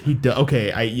right.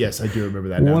 Okay, I do remember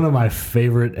that now. One of my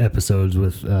favorite episodes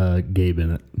with Gabe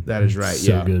in it. That is right.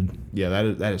 So good.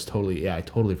 Yeah, that is totally. Yeah, I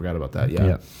totally forgot about that.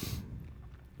 Yeah.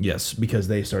 Yes, because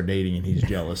they start dating and he's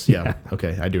jealous. Yeah.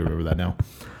 Okay, I do remember that now.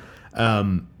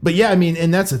 But yeah, I mean,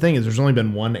 and that's the thing is there's only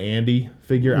been one Andy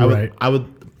figure. I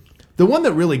would. The one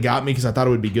that really got me because I thought it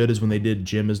would be good is when they did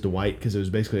Jim as Dwight because it was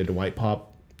basically a Dwight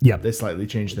pop. Yep. They slightly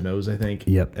changed the nose, I think.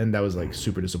 Yep. And that was like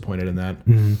super disappointed in that.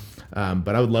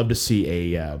 But I would love to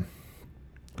see a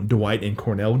Dwight in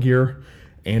Cornell gear,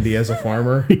 Andy as a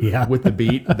farmer with the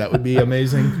beat. That would be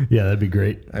amazing. Yeah, that'd be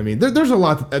great. I mean, there's a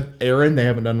lot. Erin, they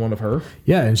haven't done one of her.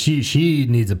 Yeah, and she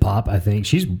needs a pop, I think.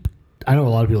 I know a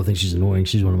lot of people think she's annoying.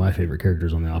 She's one of my favorite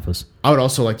characters on The Office. I would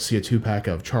also like to see a 2-pack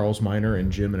of Charles Minor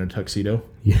and Jim in a tuxedo.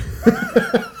 Yeah.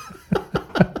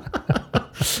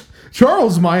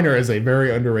 Charles Minor is a very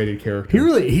underrated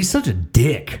character. He's such a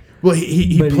dick. Well,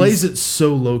 he plays it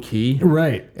so low key,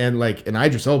 right? And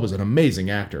Idris Elba's an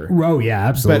amazing actor. Oh yeah,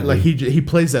 absolutely. But he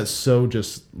plays that so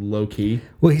just low key.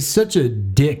 Well, he's such a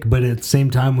dick, but at the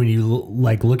same time, when you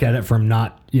look at it from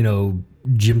not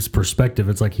Jim's perspective,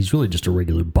 it's like he's really just a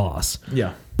regular boss.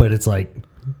 Yeah. But it's like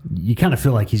you kind of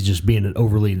feel like he's just being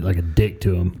overly like a dick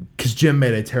to him. Because Jim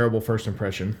made a terrible first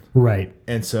impression. Right.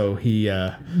 And so he...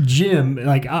 Jim,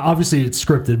 obviously it's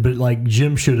scripted, but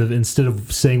Jim should have, instead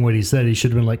of saying what he said, he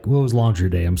should have been like, well, it was laundry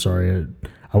day. I'm sorry.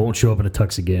 I won't show up in a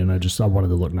tux again. I wanted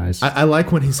to look nice. I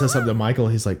like when he says something to Michael.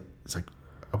 He's like,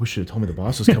 I wish you had told me the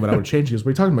boss was coming. I would change. He goes, what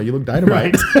are you talking about? You look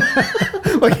dynamite.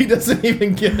 Right. He doesn't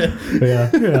even get it.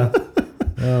 Yeah.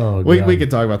 Oh, we could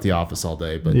talk about The Office all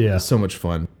day, but so much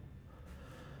fun.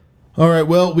 All right,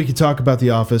 well, we could talk about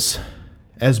The Office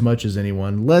as much as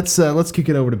anyone. Let's kick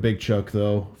it over to Big Chuck,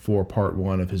 though, for part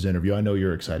 1 of his interview. I know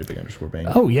you're excited,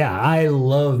 Big_Bang. Oh, yeah. I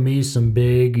love me some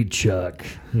Big Chuck.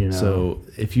 So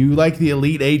if you like the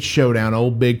Elite 8 Showdown,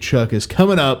 old Big Chuck is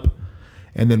coming up,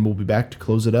 and then we'll be back to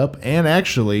close it up. And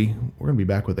actually, we're going to be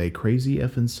back with a Crazy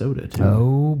Effin' Soda, too.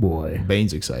 Oh, boy.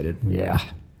 Bane's excited. Yeah.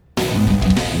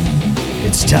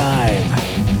 It's time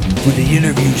for the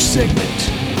interview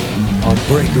segment on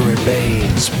Breaker and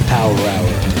Bane's Power Hour.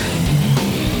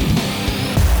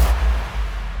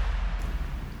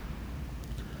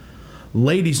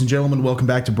 Ladies and gentlemen, welcome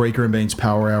back to Breaker and Bane's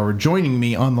Power Hour. Joining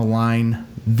me on the line,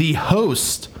 the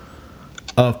host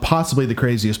of possibly the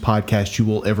craziest podcast you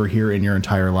will ever hear in your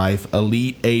entire life,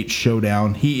 Elite 8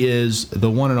 Showdown. He is the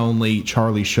one and only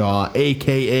Charlie Shaw,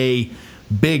 a.k.a.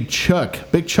 Big Chuck.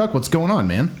 Big Chuck, what's going on,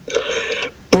 man?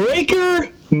 Breaker,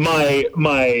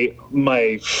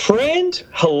 my friend,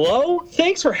 hello.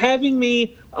 Thanks for having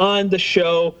me on the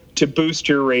show to boost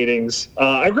your ratings.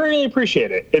 I really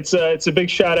appreciate it. It's a big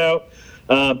shout out.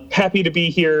 Happy to be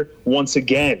here once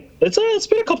again. It's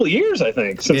been a couple of years, I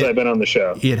think, since I've been on the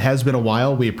show. It has been a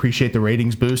while. We appreciate the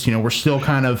ratings boost. We're still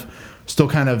kind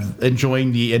of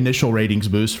enjoying the initial ratings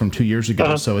boost from 2 years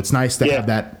ago. So it's nice to have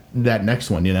that next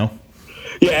one.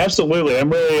 Yeah, absolutely. I'm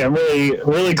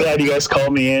really glad you guys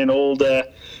called me in. Old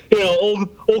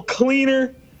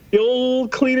cleaner, the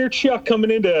old cleaner Chuck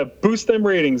coming in to boost them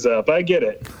ratings up. I get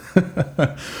it.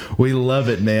 We love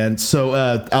it, man. So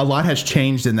a lot has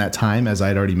changed in that time. As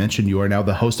I'd already mentioned, you are now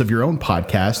the host of your own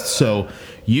podcast. So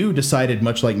you decided,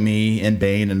 much like me and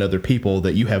Bane and other people,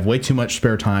 that you have way too much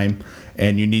spare time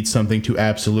and you need something to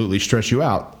absolutely stress you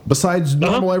out besides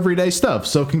normal everyday stuff.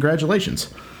 So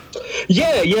congratulations.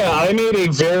 Yeah. I made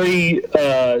a very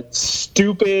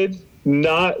stupid,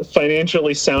 not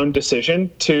financially sound decision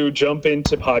to jump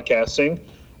into podcasting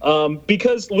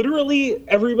because literally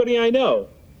everybody I know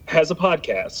has a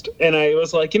podcast. And I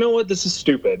was like, you know what? This is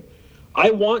stupid.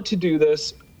 I want to do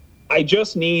this. I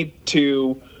just need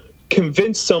to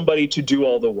convince somebody to do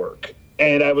all the work.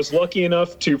 And I was lucky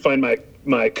enough to find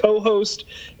my co-host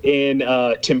in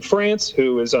Tim France,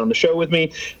 who is on the show with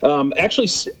me, actually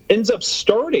ends up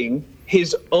starting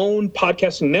his own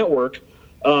podcasting network.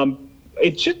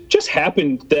 It just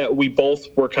happened that we both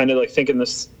were kind of thinking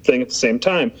this thing at the same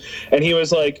time. And he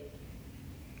was like,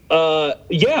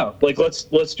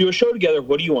 let's do a show together.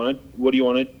 What do you want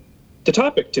the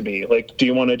topic to be? Do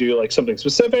you want to do something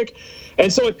specific?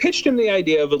 And so I pitched him the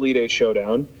idea of Elite 8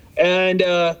 Showdown, and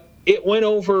it went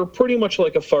over pretty much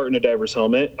like a fart in a diver's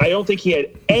helmet. I don't think he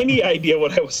had any idea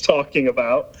what I was talking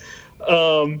about.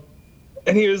 And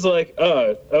he was like,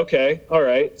 okay, all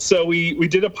right. So we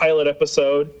did a pilot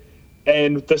episode,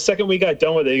 and the second we got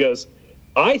done with it, he goes,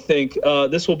 I think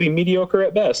this will be mediocre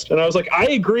at best. And I was like, I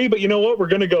agree, but you know what? We're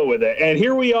going to go with it. And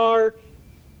here we are,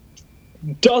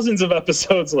 dozens of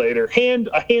episodes later,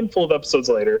 a handful of episodes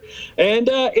later, and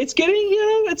it's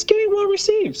getting well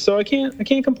received. So I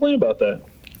can't complain about that.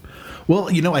 Well,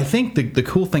 I think the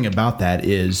cool thing about that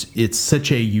is it's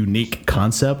such a unique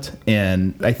concept,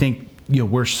 and I think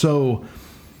we're so.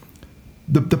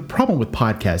 The problem with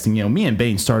podcasting, me and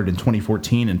Bane started in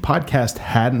 2014, and podcast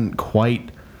hadn't quite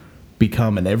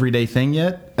become an everyday thing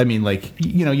yet. I mean, like,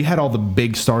 you know, you had all the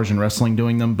big stars in wrestling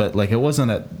doing them, but like there wasn't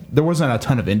a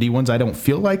ton of indie ones, I don't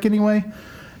feel like, anyway.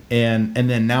 And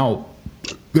then now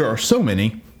there are so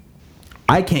many,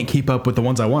 I can't keep up with the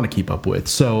ones I want to keep up with.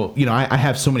 So, you know, I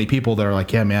have so many people that are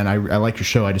like, yeah, man, I like your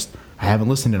show. I haven't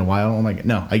listened in a while. I'm like,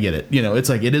 no, I get it. You know, it's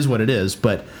like, it is what it is.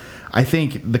 But I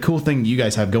think the cool thing you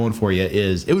guys have going for you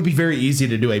is it would be very easy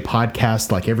to do a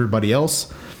podcast like everybody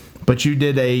else, but you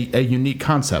did a unique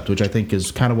concept, which I think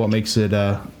is kind of what makes it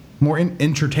more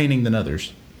entertaining than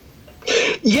others.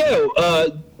 Yeah,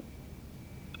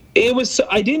 it was.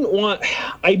 I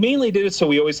mainly did it so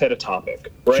we always had a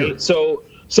topic, right? Sure.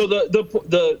 So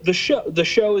the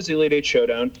show is Elite Eight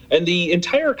Showdown, and the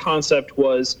entire concept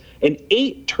was an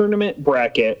 8 tournament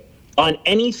bracket on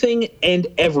anything and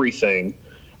everything,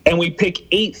 and we pick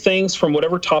 8 things from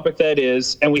whatever topic that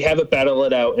is, and we have it battle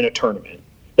it out in a tournament.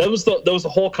 That was the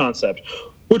whole concept,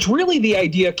 which really the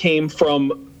idea came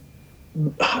from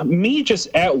me just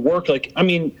at work. Like, I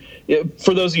mean,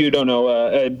 for those of you who don't know,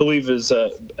 I believe is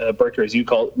Breaker, as you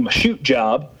call it, my shoot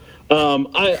job. I'm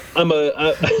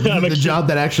the job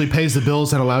that actually pays the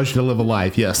bills and allows you to live a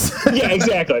life. Yes. Yeah,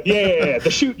 exactly. Yeah.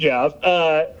 The shoot job.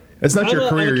 It's not your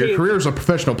career. Your career is a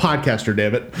professional podcaster,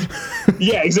 damn it.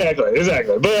 Yeah, exactly.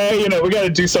 But you know, we got to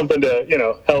do something to, you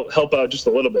know, help out just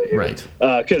a little bit here. Right.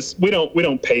 Because we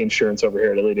don't pay insurance over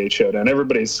here at Elite Eight Showdown.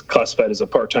 Everybody's classified as a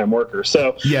part-time worker.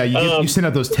 So yeah, you send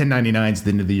out those 1099s at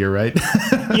the end of the year, right?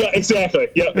 Yeah, exactly.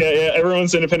 Yeah.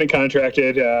 Everyone's independent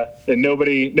contracted, and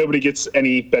nobody gets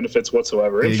any benefits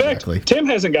whatsoever. In fact, Tim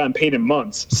hasn't gotten paid in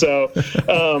months. So,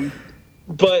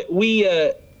 but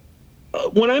we.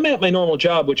 When I'm at my normal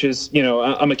job, which is, you know,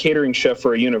 I'm a catering chef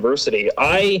for a university,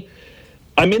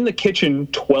 I'm in the kitchen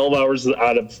 12 hours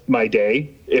out of my day,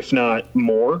 if not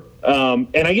more.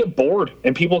 And I get bored,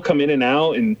 and people come in and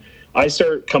out, and I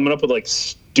start coming up with like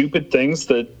stupid things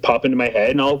that pop into my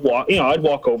head, and I'd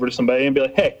walk over to somebody and be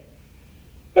like, hey,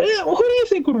 who do you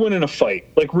think would win in a fight?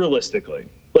 Like, realistically,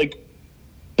 like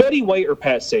Betty White or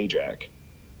Pat Sajak?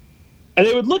 And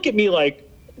they would look at me like,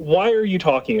 why are you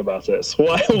talking about this?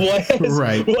 What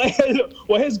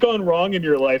has gone wrong in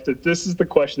your life that this is the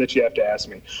question that you have to ask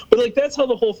me? But like, that's how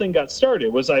the whole thing got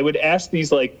started, was I would ask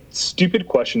these like stupid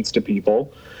questions to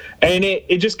people, and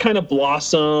it just kind of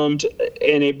blossomed,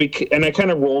 and I kind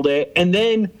of rolled it. And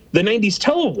then the 90s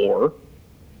Telewar,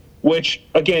 which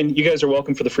again, you guys are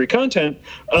welcome for the free content.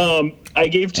 I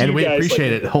gave to you guys. And we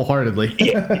appreciate it wholeheartedly.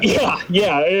 Yeah.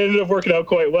 It ended up working out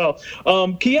quite well.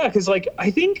 Because like,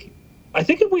 I think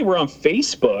we were on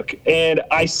Facebook, and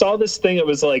I saw this thing. It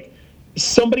was like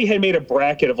somebody had made a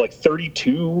bracket of like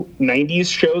 32 90s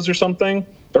shows or something,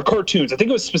 or cartoons. I think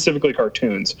it was specifically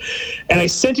cartoons. And I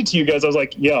sent it to you guys. I was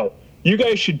like, yo, you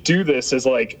guys should do this as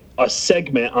like a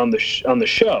segment on the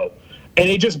show. And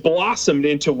it just blossomed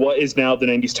into what is now the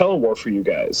 90s Telewar for you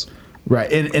guys.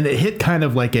 Right. And it hit kind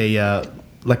of like a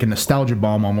nostalgia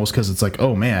bomb almost, because it's like,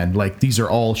 oh man, like these are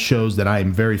all shows that I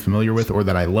am very familiar with or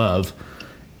that I love.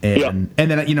 And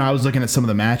then, you know, I was looking at some of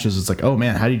the matches. It's like, oh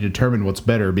man, how do you determine what's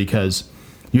better? Because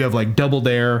you have like Double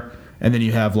Dare, and then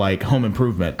you have like Home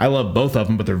Improvement. I love both of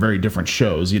them, but they're very different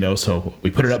shows, you know. So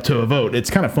we put it up to a vote. It's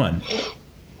kind of fun.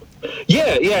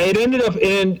 Yeah. It ended up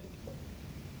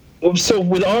so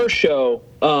with our show,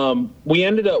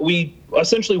 we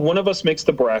essentially, one of us makes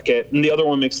the bracket and the other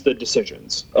one makes the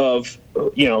decisions of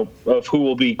who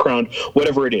will be crowned,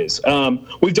 whatever it is.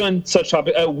 We've done such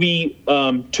topic. We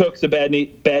took the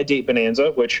Bad Date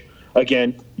Bonanza, which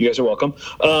again, you guys are welcome.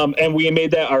 And we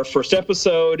made that our first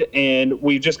episode, and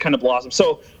we've just kind of blossomed.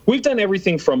 So we've done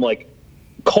everything from like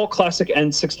Cult Classic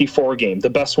N64 game, the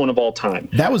best one of all time.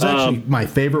 That was actually my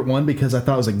favorite one, because I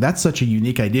thought, I was like, that's such a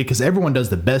unique idea, because everyone does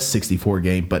the best 64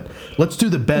 game, but let's do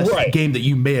the best game that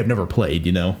you may have never played,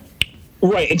 you know?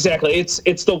 Right, exactly.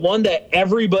 It's the one that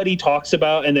everybody talks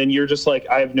about, and then you're just like,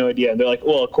 I have no idea. And they're like,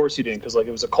 well, of course you didn't, because like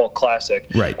it was a cult classic.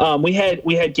 Right. We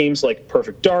had games like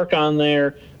Perfect Dark on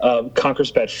there, Conker's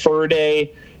Bad Fur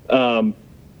Day.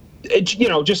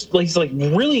 Just like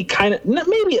really kind of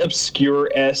maybe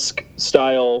obscure-esque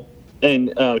style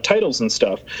and titles and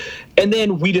stuff. And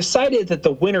then we decided that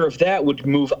the winner of that would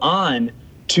move on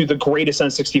to the greatest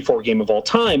N64 game of all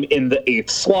time in the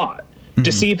 8th slot,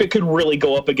 to see if it could really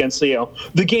go up against the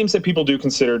games that people do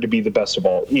consider to be the best of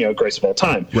all, greatest of all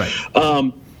time. Right.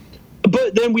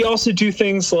 But then we also do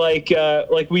things like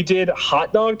we did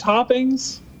hot dog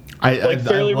toppings. I love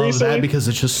recently. that because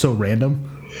it's just so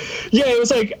random. Yeah, it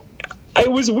was like, it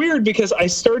was weird because I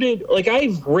started, like,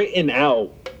 I've written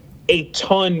out a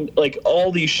ton, like,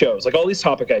 all these shows, like, all these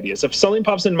topic ideas. If something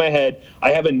pops into my head,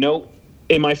 I have a note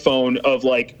in my phone of,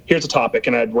 like, here's a topic,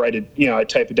 and I'd write it, I'd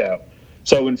type it out.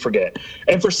 so I wouldn't forget.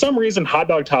 And for some reason, hot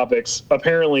dog topics,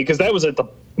 apparently, because that was at the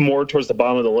more towards the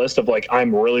bottom of the list of like,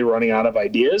 I'm really running out of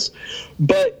ideas.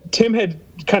 But Tim had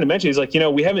kind of mentioned, he's like,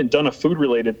 we haven't done a food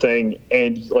related thing,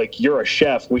 and like, you're a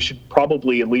chef, we should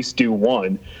probably at least do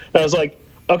one. And I was like,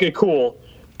 okay, cool.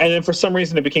 And then for some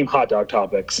reason it became hot dog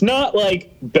topics, not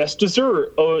like best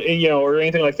dessert, or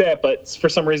anything like that, but for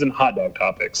some reason hot dog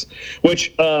topics,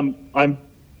 which I'm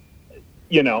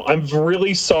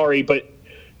really sorry, but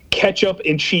ketchup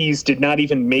and cheese did not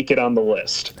even make it on the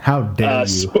list. How dare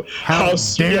you? How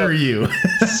dare you?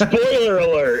 Spoiler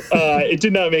alert. It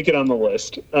did not make it on the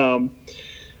list.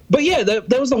 But yeah,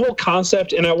 that was the whole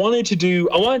concept, and I wanted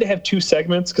to have 2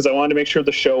 segments because I wanted to make sure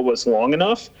the show was long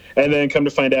enough, and then come to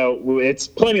find out it's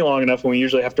plenty long enough, and we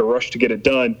usually have to rush to get it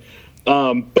done.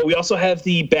 But we also have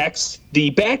the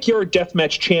Backyard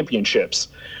Deathmatch Championships,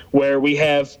 where we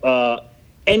have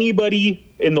anybody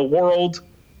in the world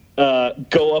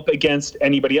go up against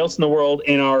anybody else in the world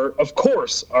in our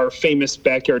famous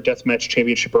Backyard Deathmatch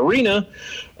Championship arena.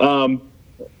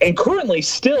 And currently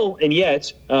still and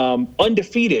yet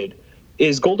undefeated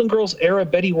is Golden Girls era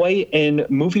Betty White in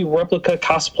movie replica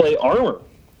cosplay armor.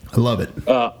 I love it.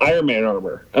 Iron Man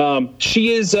armor.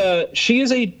 She is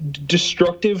a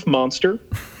destructive monster.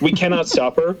 We cannot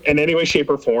stop her in any way,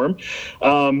 shape, or form.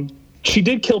 She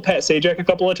did kill Pat Sajak a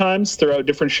couple of times throughout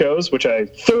different shows, which I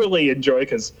thoroughly enjoy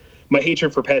because my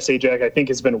hatred for Pat Sajak, I think,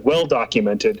 has been well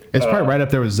documented. It's probably right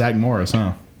up there with Zach Morris,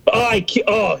 huh?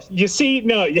 You see,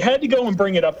 no, you had to go and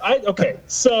bring it up.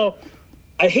 So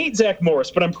I hate Zach Morris,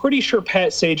 but I'm pretty sure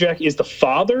Pat Sajak is the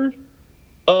father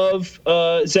of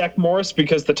Zach Morris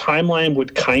because the timeline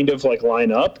would kind of like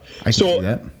line up. I can see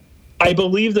that. I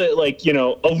believe that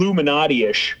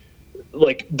Illuminati-ish,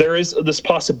 like there is this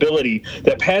possibility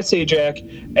that Pat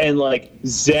Sajak and like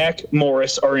Zach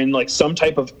Morris are in like some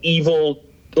type of evil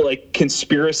like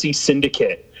conspiracy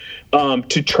syndicate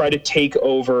to try to take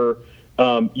over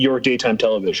your daytime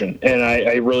television, and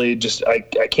I really just I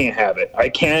can't have it. I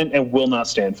can and will not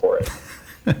stand for it.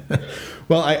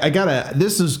 Well, I gotta.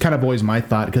 This is kind of always my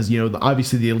thought because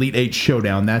obviously the Elite 8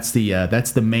 Showdown that's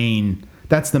the main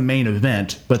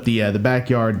event, but the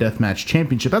Backyard Deathmatch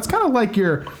Championship that's kind of like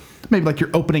your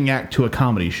opening act to a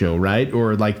comedy show, right?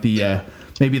 Or like the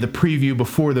maybe the preview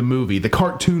before the movie, the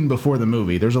cartoon before the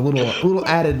movie. There's a little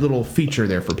added little feature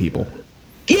there for people.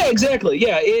 Yeah, exactly.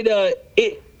 Yeah,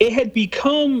 it had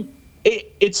become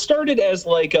it started as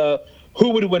like who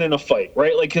would win in a fight,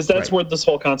 right? Like because that's where this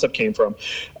whole concept came from,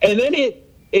 and then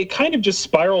it kind of just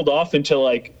spiraled off into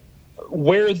like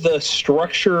where the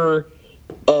structure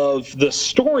of the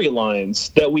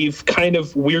storylines that we've kind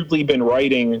of weirdly been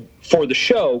writing for the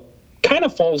show kind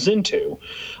of falls into,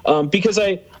 because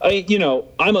I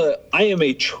am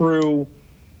a true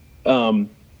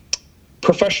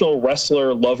professional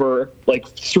wrestler lover, like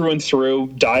through and through,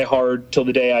 die hard till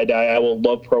the day I die. I will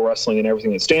love pro wrestling and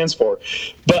everything it stands for,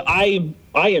 but I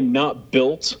am not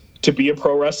built to be a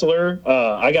pro wrestler.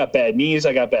 I got bad knees,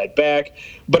 I got bad back,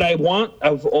 but I've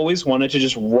always wanted to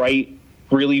just write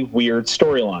really weird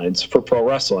storylines for pro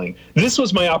wrestling. This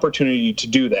was my opportunity to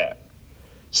do that.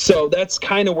 So that's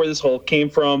kind of where this whole came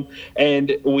from,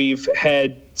 and we've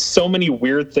had so many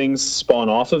weird things spawn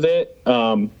off of it.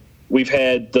 We've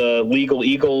had the Legal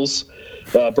Eagles,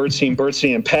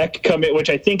 Birdstein, and Peck come in, which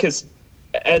I think is,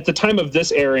 at the time of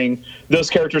this airing, those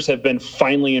characters have been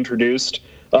finally introduced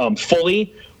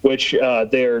fully, which I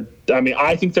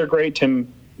think they're great.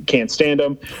 Tim can't stand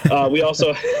them. We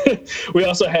also have, we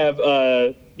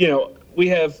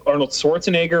have Arnold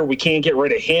Schwarzenegger. We can't get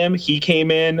rid of him. He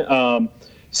came in.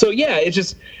 So yeah,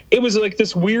 it was like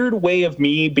this weird way of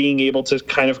me being able to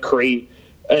kind of create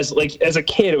as a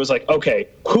kid. It was like, okay,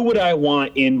 who would I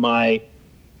want in my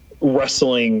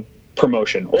wrestling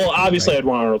promotion? Well, obviously I'd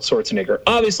want Arnold Schwarzenegger.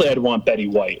 Obviously I'd want Betty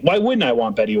White. Why wouldn't I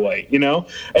want Betty White?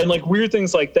 And like weird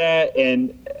things like that.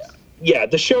 And yeah,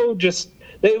 the show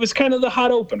it was kind of the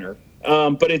hot opener.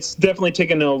 But it's definitely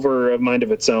taken over a mind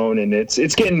of its own, and it's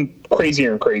getting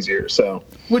crazier and crazier. So,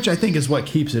 which I think is what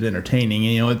keeps it entertaining.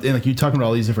 And like you're talking about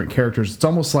all these different characters, it's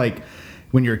almost like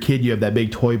when you're a kid, you have that big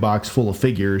toy box full of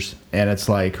figures, and it's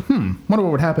like, wonder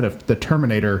what would happen if the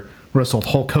Terminator wrestled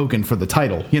Hulk Hogan for the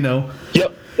title.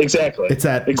 Yep, exactly. It's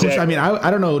that. Exactly. Of course, I mean,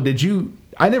 I don't know. Did you?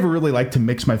 I never really liked to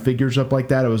mix my figures up like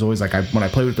that. It was always like when I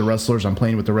play with the wrestlers, I'm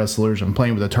playing with the wrestlers. I'm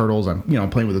playing with the turtles. I'm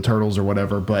playing with the turtles or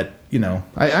whatever. But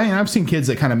I've seen kids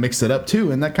that kind of mix it up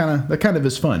too, and that kind of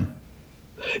is fun.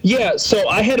 Yeah. So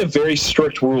I had a very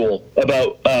strict rule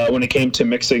about when it came to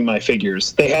mixing my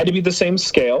figures. They had to be the same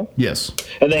scale. Yes.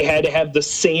 And they had to have the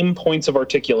same points of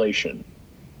articulation.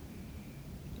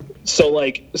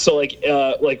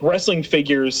 like wrestling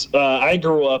figures. I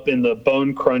grew up in the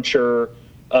Bone Cruncher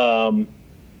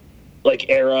like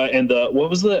era, and what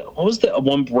was the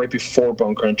one right before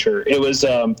Bone Cruncher? It was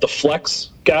the Flex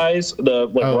guys, the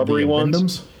rubbery ones.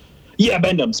 Bend-Ems? Yeah,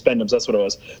 Bend-Ems. That's what it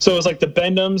was. So it was like the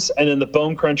Bend-Ems and then the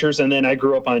Bone Crunchers, and then I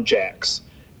grew up on Jacks.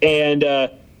 And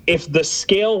if the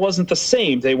scale wasn't the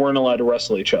same, they weren't allowed to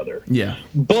wrestle each other. Yeah.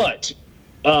 But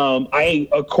I,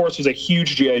 of course, was a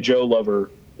huge G.I. Joe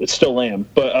lover. It still am,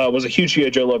 but was a huge G.I.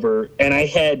 Joe lover. And I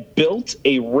had built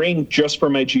a ring just for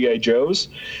my G.I. Joes.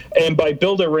 And by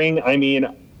build a ring, I mean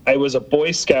I was a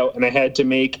Boy Scout, and I had to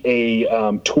make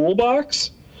a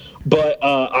toolbox. But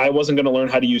I wasn't going to learn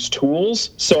how to use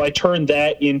tools, so I turned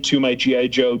that into my G.I.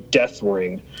 Joe death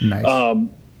ring. Nice.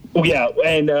 Yeah,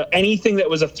 and anything that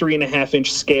was a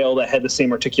 3.5-inch scale that had the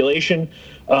same articulation.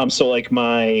 So like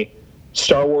my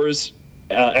Star Wars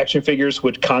action figures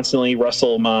would constantly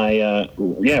wrestle my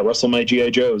G.I.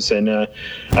 Joes, and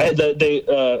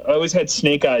I always had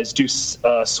Snake Eyes do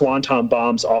swanton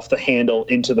bombs off the handle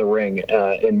into the ring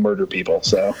and murder people.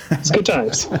 So it's good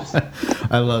times.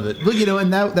 I love it. But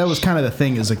and that was kind of the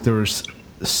thing, is like there was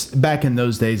back in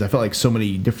those days, I felt like so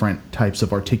many different types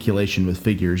of articulation with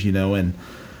figures, and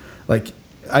like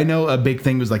I know a big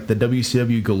thing was like the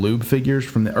WCW Galoob figures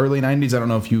from the early 90s. I don't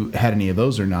know if you had any of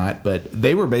those or not, but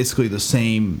they were basically the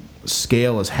same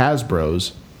scale as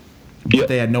Hasbro's, but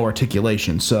they had no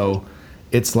articulation. So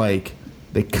it's like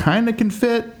they kind of can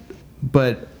fit,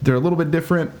 but they're a little bit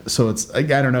different. So it's, I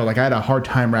don't know, like I had a hard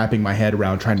time wrapping my head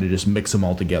around trying to just mix them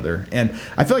all together. And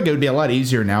I feel like it would be a lot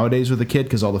easier nowadays with a kid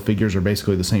because all the figures are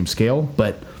basically the same scale.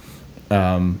 But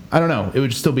I don't know. It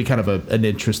would still be kind of an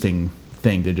interesting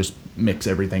thing to just mix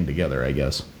everything together, I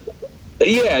guess.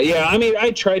 Yeah. I mean, I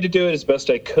tried to do it as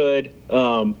best I could,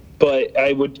 but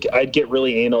I'd get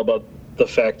really anal about the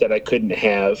fact that I couldn't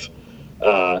have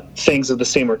things of the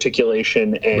same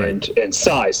articulation and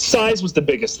size. Size was the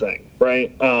biggest thing,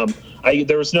 right?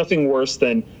 There was nothing worse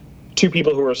than two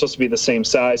people who were supposed to be the same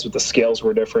size, but the scales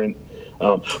were different.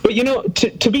 But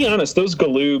to be honest, those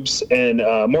Galoobs and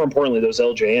more importantly those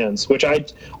LJNs, which I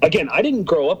didn't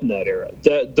grow up in that era.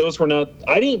 Those were not.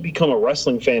 I didn't become a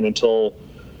wrestling fan until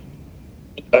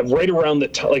right around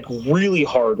the really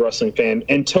hard wrestling fan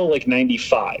until like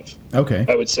 95. Okay,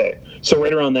 I would say so.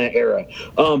 Right around that era,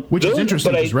 which is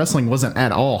interesting because wrestling wasn't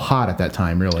at all hot at that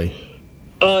time, really.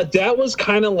 That was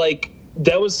kind of like.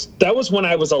 That was when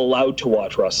I was allowed to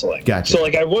watch wrestling. Gotcha. So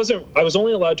like I was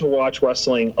only allowed to watch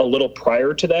wrestling a little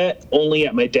prior to that, only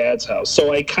at my dad's house.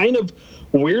 So I kind of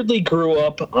weirdly grew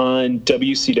up on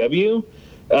WCW.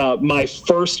 My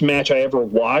first match I ever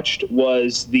watched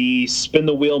was the Spin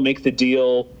the Wheel, Make the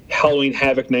Deal Halloween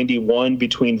Havoc 91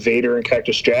 between Vader and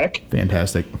Cactus Jack.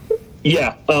 Fantastic.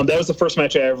 Yeah, that was the first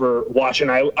match I ever watched, and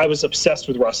I was obsessed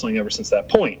with wrestling ever since that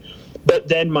point. But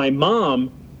then my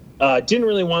mom didn't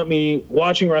really want me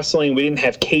watching wrestling. We didn't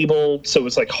have cable, so it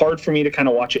was like hard for me to kind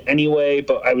of watch it anyway.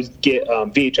 But I would get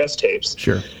VHS tapes.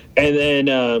 Sure. And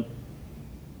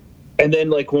then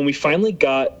like when we finally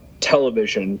got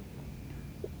television,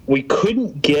 we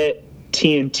couldn't get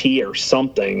TNT or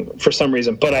something for some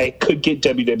reason, but I could get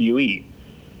WWE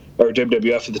or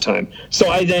WWF at the time. So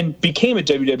I then became a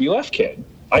WWF kid.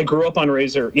 I grew up on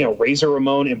Razor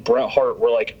Ramon and Bret Hart were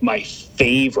like my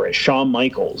favorite. Shawn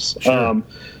Michaels. Sure.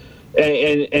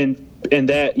 And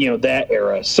that that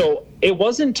era. So it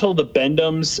wasn't until the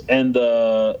Bend-Ems and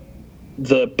the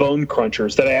Bone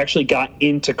Crunchers that I actually got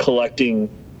into collecting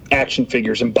action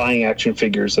figures and buying action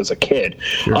figures as a kid.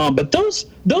 Sure. But those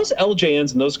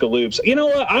LJNs and those Galoobs, you know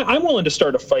what? I'm willing to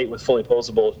start a fight with Fully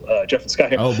Posable Jeff and Scott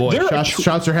here. Oh boy,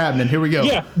 shots are happening. Here we go.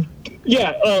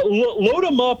 Yeah. Load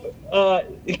them up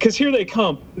because here they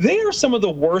come. They are some of the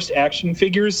worst action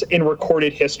figures in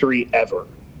recorded history ever.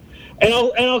 And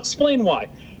I'll explain why.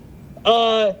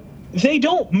 They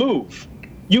don't move.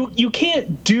 You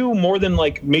can't do more than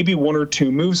like maybe one or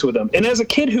two moves with them. And as a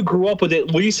kid who grew up with at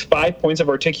least 5 points of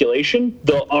articulation,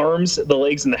 the arms, the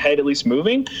legs, and the head at least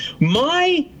moving,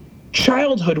 my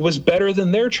childhood was better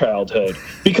than their childhood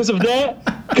because of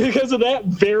that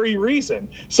very reason.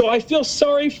 So I feel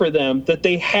sorry for them that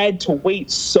they had to wait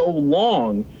so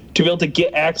long to be able to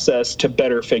get access to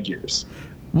better figures.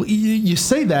 Well, you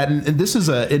say that, and this is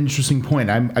an interesting point.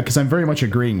 Because I'm very much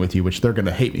agreeing with you, which they're going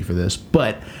to hate me for this.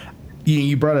 But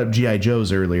you brought up GI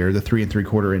Joes earlier, the 3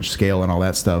 3/4 inch scale and all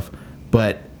that stuff.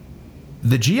 But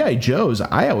the GI Joes,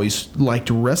 I always liked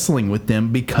wrestling with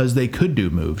them because they could do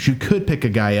moves. You could pick a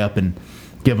guy up and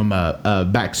give him a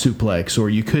back suplex, or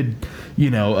you could,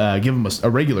 give him a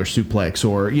regular suplex,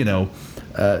 or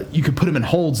you could put him in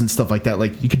holds and stuff like that.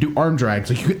 Like you could do arm drags.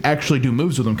 Like you could actually do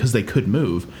moves with them because they could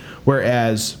move.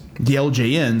 Whereas the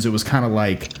LJNs, it was kind of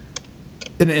like,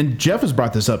 and Jeff has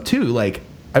brought this up too, like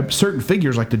certain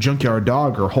figures like the Junkyard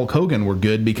Dog or Hulk Hogan were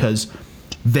good because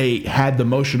they had the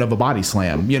motion of a body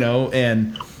slam, you know,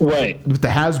 and with the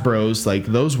Hasbros, like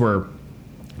those were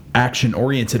action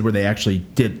oriented where they actually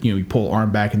did, you know, you pull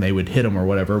arm back and they would hit them or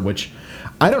whatever, which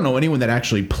I don't know anyone that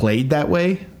actually played that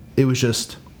way. It was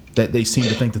just that they seemed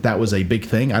to think that was a big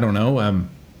thing. I don't know.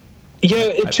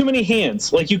 Too many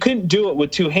hands. Like you couldn't do it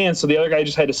with two hands, so the other guy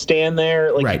just had to stand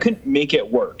there. Like you couldn't make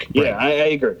it work. Yeah, I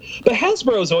agree. But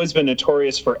Hasbro has always been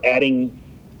notorious for adding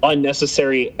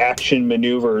unnecessary action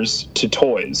maneuvers to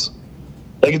toys.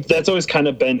 Like that's always kind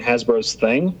of been Hasbro's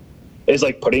thing, is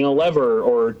like putting a lever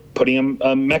or putting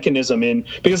a mechanism in,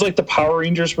 because like the Power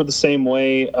Rangers were the same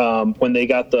way. When they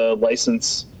got the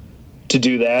license to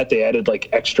do that, they added like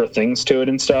extra things to it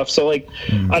and stuff. So like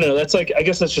I don't know, that's like, I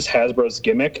guess that's just Hasbro's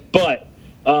gimmick. But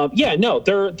those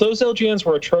LGNs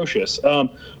were atrocious.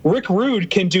 Rick Rude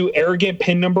can do arrogant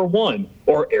pin number 1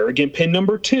 or arrogant pin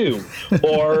number 2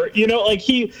 or, you know, like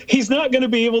he's not going to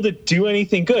be able to do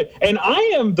anything good. And I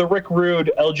am the Rick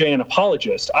Rude LJN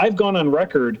apologist. I've gone on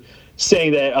record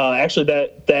saying that actually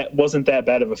that wasn't that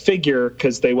bad of a figure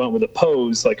because they went with a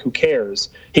pose. Like, who cares?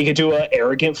 He could do an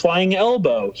arrogant flying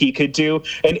elbow. He could do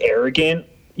an arrogant,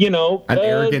 you know, an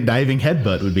arrogant diving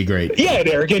headbutt would be great. Yeah, an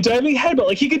arrogant diving headbutt.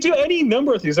 Like, he could do any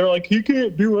number of things. They're like, he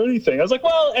can't do anything. I was like,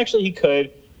 well, actually, he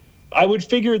could. I would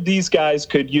figure these guys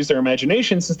could use their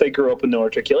imagination since they grew up with no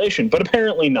articulation, but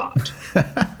apparently not.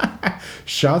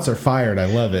 Shots are fired. I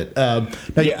love it.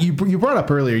 You brought up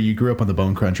earlier you grew up on the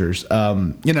Bone Crunchers.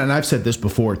 You know, and I've said this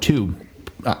before too,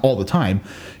 all the time.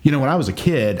 You know, when I was a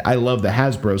kid, I loved the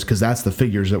Hasbros because that's the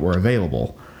figures that were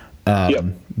available.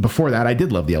 Before that, I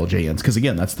did love the LJNs because,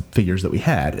 again, that's the figures that we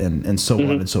had, and so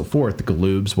on and so forth, the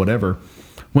Galoobs, whatever.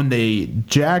 When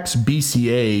Jakks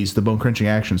BCAs, the Bone Crunching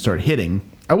Action, started hitting,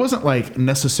 I wasn't like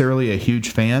necessarily a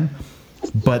huge fan,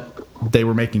 but they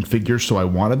were making figures, so I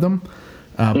wanted them.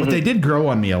 But they did grow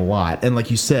on me a lot, and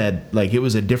like you said, like it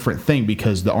was a different thing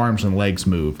because the arms and legs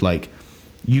moved. Like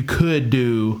you could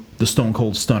do the Stone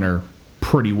Cold Stunner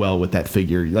pretty well with that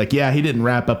figure. Like, yeah, he didn't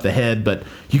wrap up the head, but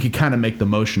you could kind of make the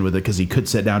motion with it because he could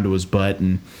sit down to his butt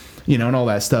and, you know, and all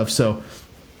that stuff. So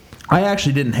I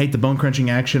actually didn't hate the Bone Crunching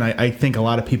Action. I think a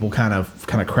lot of people kind of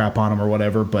crap on him or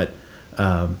whatever, but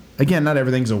again, not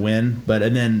everything's a win. But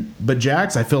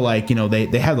Jakks, I feel like, you know, they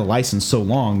had the license so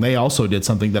long. They also did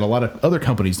something that a lot of other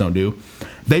companies don't do.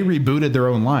 They rebooted their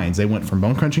own lines. They went from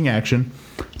Bone Crunching Action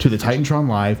to the Titantron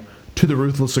Live to the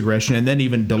Ruthless Aggression, and then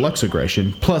even Deluxe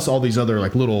Aggression, plus all these other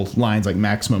like little lines like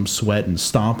Maximum Sweat and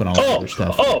Stomp and all that other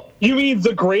stuff. Oh, you mean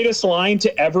the greatest line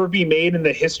to ever be made in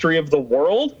the history of the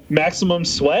world? Maximum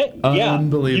Sweat? Yeah,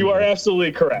 unbelievable. You are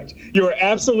absolutely correct. You are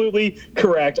absolutely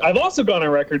correct. I've also gone on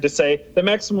record to say that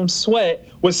Maximum Sweat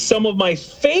was some of my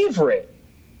favorite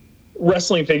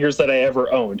wrestling figures that I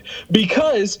ever owned,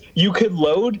 because you could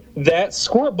load that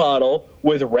squirt bottle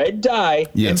with red dye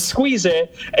and squeeze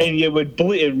it, and it would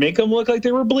make them look like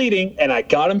they were bleeding, and I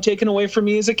got them taken away from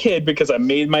me as a kid because I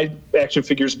made my action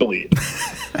figures bleed.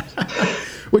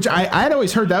 Which I'd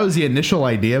always heard that was the initial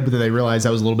idea, but then they realized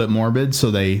that was a little bit morbid, so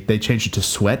they changed it to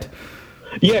sweat.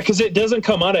 Yeah, because it doesn't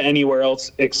come out of anywhere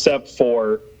else except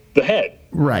for the head.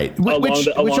 Right, which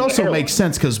also makes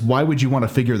sense, because why would you want a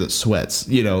figure that sweats?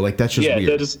 You know, like that's just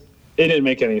weird. It didn't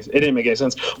make any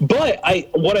sense. But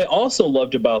what I also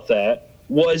loved about that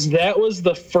was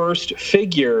the first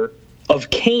figure of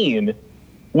Kane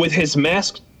with his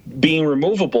mask being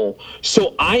removable.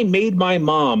 So I made my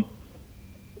mom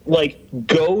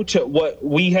go to what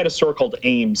we had a store called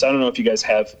Ames. I don't know if you guys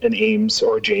have an Ames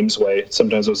or a Jamesway.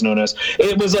 Sometimes it was known as.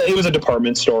 It was a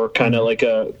department store, kind of like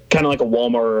a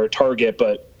Walmart or a Target,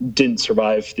 but didn't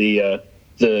survive the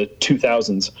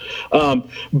 2000s.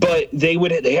 But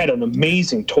they had an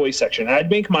amazing toy section. I'd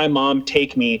make my mom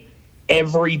take me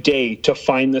every day to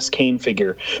find this Kane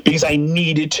figure because I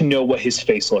needed to know what his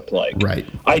face looked like. Right.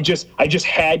 I just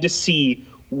had to see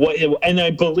and I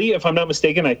believe, if I'm not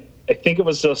mistaken, I think it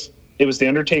was the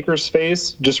Undertaker's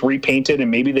face just repainted, and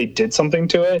maybe they did something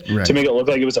to it to make it look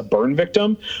like it was a burn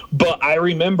victim. But I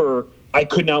remember I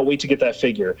could not wait to get that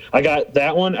figure. I got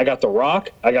that one, I got The Rock,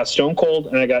 I got Stone Cold,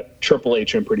 and I got Triple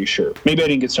H, I'm pretty sure. Maybe I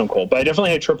didn't get Stone Cold, but I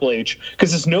definitely had Triple H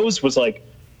because his nose was like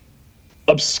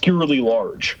obscurely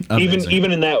large. Amazing.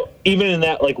 even in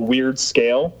that like weird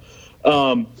scale.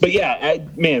 But yeah,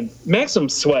 Maximum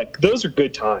Sweat, those are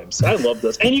good times. I love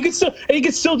those, and you can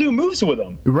still do moves with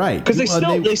them, right? Because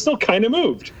they still kind of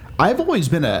moved. I've always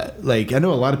been I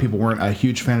know a lot of people weren't a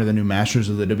huge fan of the new Masters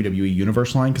of the WWE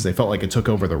Universe line because they felt like it took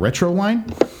over the retro line.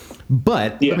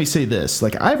 But let me say this: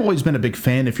 I've always been a big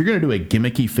fan. If you're going to do a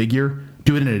gimmicky figure,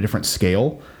 do it in a different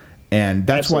scale. And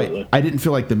that's Absolutely. why I didn't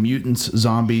feel like the mutants,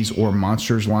 zombies, or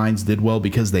monsters lines did well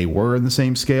because they were in the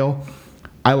same scale.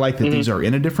 I like that these are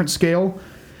in a different scale.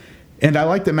 And I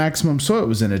like that Maximum Soil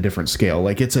was in a different scale.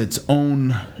 Like, it's its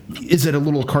own... Is it a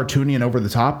little cartoony and over the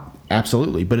top?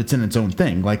 Absolutely. But it's in its own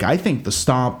thing. Like, I think the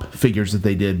Stomp figures that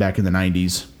they did back in the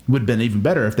 90s would have been even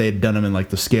better if they had done them in, like,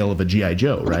 the scale of a G.I.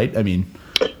 Joe, right? I mean...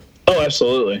 Oh,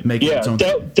 absolutely. Make it its own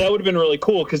thing. That would have been really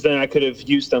cool, because then I could have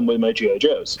used them with my G.I.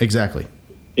 Joes. Exactly.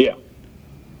 Yeah.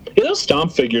 Yeah, those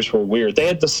Stomp figures were weird. They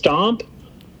had the Stomp...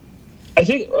 I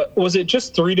think was it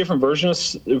just 3 different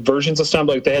versions of Stomp?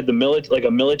 Like they had the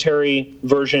a military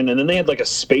version, and then they had like a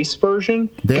space version.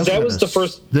 Because that was the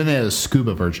first. Then they had a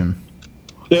scuba version.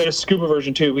 They had a scuba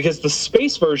version too, because the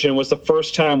space version was the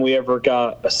first time we ever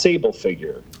got a Sable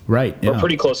figure. Right. Yeah. Or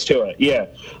pretty close to it. Yeah.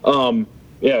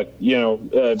 Yeah. You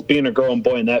know, being a girl and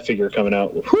boy in that figure coming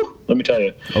out. Whew, let me tell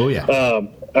you. Oh yeah.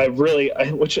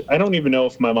 Which I don't even know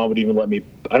if my mom would even let me.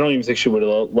 I don't even think she would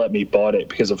have let me bought it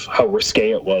because of how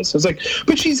risque it was. It's like,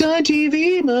 but she's on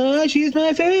TV, Ma. She's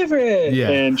my favorite. Yeah.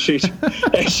 And she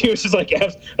was just like,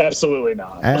 absolutely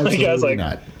not. Absolutely like, I was like,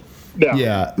 not. No.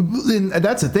 Yeah, and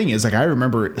that's the thing is, like, I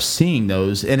remember seeing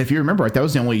those, and if you remember, right, that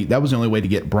was the only way to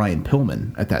get Brian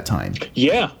Pillman at that time.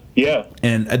 Yeah. Yeah.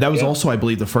 And that was also, I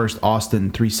believe, the first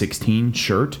Austin 316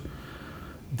 shirt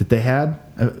that they had.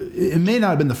 It may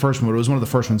not have been the first one, but it was one of the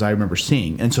first ones I remember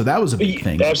seeing. And so that was a big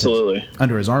thing. Absolutely.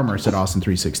 Under his armor, it said Austin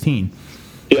 316.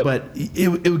 Yep. But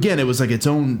it was like its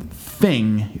own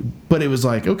thing. But it was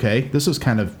like, okay, this is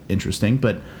kind of interesting.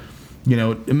 But, you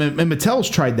know, and Mattel's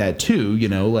tried that too, you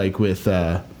know, like with,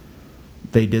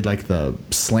 they did like the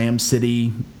Slam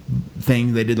City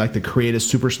thing. They did like the Create a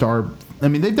Superstar. I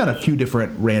mean, they've done a few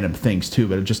different random things too,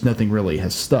 but just nothing really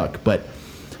has stuck. But,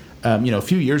 you know, a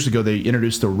few years ago, they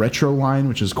introduced the Retro line,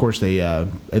 which is, of course, a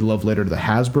love letter to the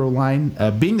Hasbro line.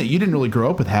 Being that you didn't really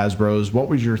grow up with Hasbros, what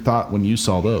was your thought when you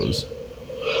saw those?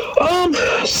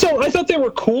 So I thought they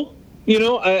were cool. You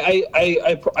know,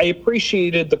 I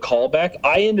appreciated the callback.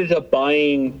 I ended up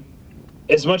buying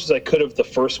as much as I could of the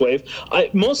first wave.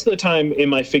 Most of the time in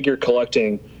my figure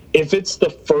collecting, if it's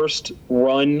the first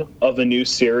run of a new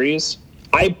series,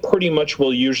 I pretty much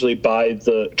will usually try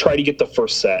to get the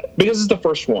first set because it's the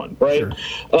first one, right?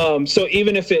 Sure. So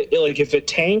even if it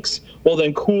tanks, well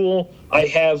then cool, I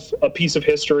have a piece of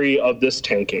history of this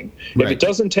tanking. Right. If it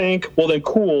doesn't tank, well then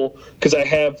cool, because I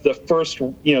have the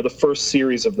first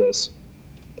series of this.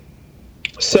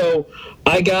 So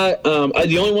I got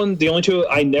the only two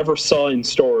I never saw in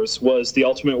stores was the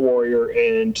Ultimate Warrior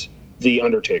and the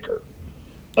Undertaker.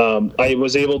 I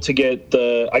was able to get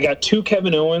I got 2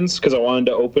 Kevin Owens because I wanted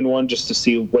to open one just to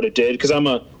see what it did, because I'm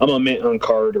a mint on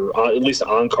card, or at least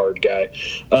on card guy.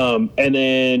 And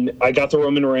then I got the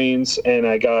Roman Reigns, and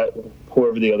I got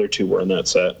whoever the other 2 were in that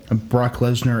set. Brock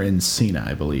Lesnar and Cena,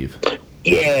 I believe.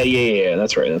 Yeah.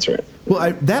 That's right.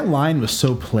 Well, that line was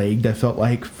so plagued, I felt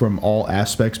like, from all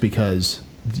aspects, because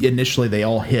initially they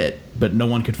all hit, but no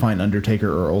one could find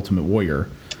Undertaker or Ultimate Warrior.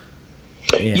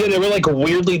 Yeah, they were like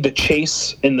weirdly the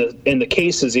chase in the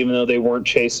cases, even though they weren't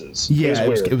chases. Yeah,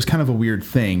 it was kind of a weird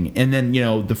thing. And then, you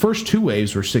know, the first 2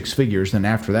 waves were 6 figures. Then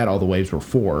after that, all the waves were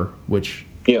 4, which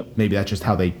maybe that's just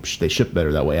how they ship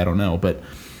better that way. I don't know. But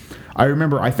I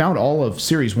remember I found all of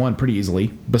Series 1 pretty easily,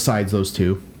 besides those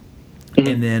 2. Mm-hmm.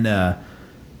 And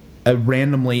then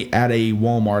randomly at a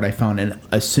Walmart, I found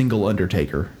a single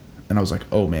Undertaker. And I was like,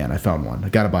 oh, man, I found one. I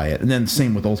got to buy it. And then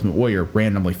same with Ultimate Warrior,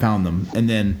 randomly found them. And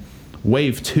then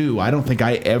Wave 2, I don't think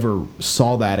I ever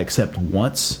saw that except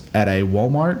once at a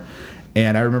Walmart.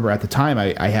 And I remember at the time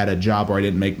I had a job where I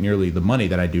didn't make nearly the money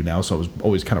that I do now, so I was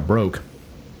always kind of broke.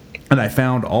 And I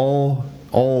found all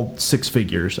 6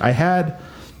 figures. I had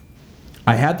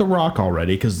The Rock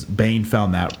already because Bane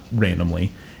found that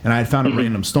randomly. And I had found a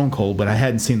random Stone Cold, but I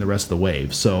hadn't seen the rest of the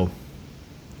wave. So,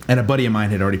 and a buddy of mine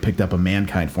had already picked up a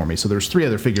Mankind for me. So there's 3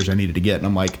 other figures I needed to get. And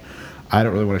I'm like, I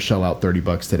don't really want to shell out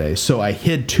 $30 today. So I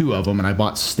hid 2 of them, and I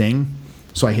bought Sting.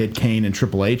 So I hid Kane and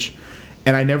Triple H.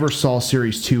 And I never saw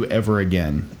Series 2 ever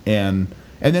again. And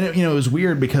then, it was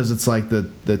weird because it's like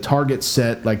the Target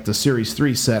set, like the Series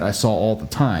 3 set, I saw all the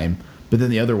time. But then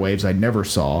the other waves I never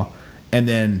saw. And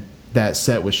then that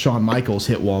set with Shawn Michaels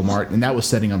hit Walmart, and that was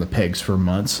setting on the pegs for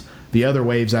months. The other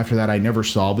waves after that I never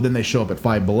saw, but then they show up at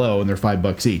Five Below, and they're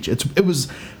 $5 each. It was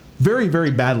very,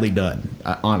 very badly done,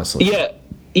 honestly.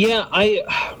 Yeah,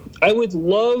 I would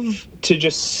love to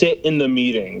just sit in the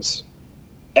meetings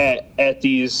at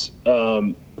these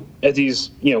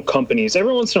companies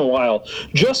every once in a while,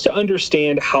 just to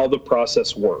understand how the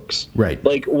process works. Right.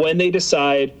 Like when they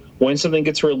decide when something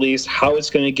gets released, how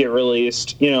it's going to get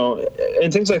released,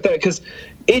 and things like that. Because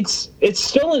it's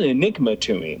still an enigma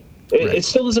to me. It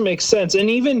still doesn't make sense. And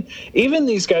even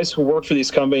these guys who work for these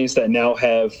companies that now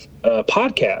have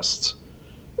podcasts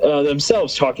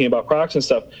themselves talking about products and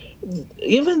stuff,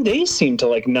 even they seem to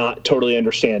like not totally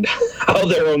understand how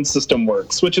their own system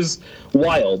works, which is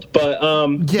wild. But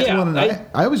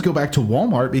I always go back to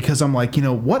Walmart because I'm like,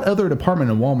 what other department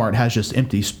in Walmart has just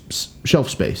empty shelf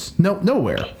space?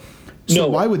 Nowhere. So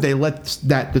why would they let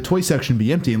the toy section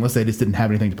be empty unless they just didn't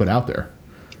have anything to put out there?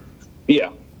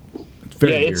 Yeah. It's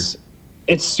very weird.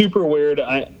 It's super weird.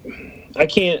 I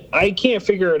can't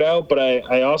figure it out, but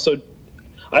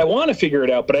I want to figure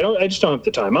it out, but I just don't have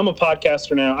the time. I'm a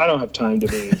podcaster now. I don't have time to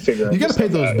be figuring. You got to pay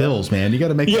those bills, man. You got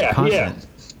to make content.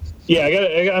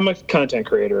 Yeah. I'm a content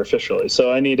creator officially,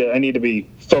 so I need to be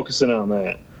focusing on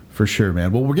that. For sure,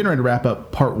 man. Well, we're getting ready to wrap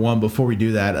up part 1. Before we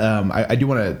do that, I do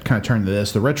want to kind of turn to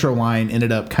this. The retro line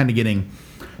ended up kind of getting,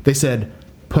 they said,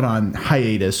 put on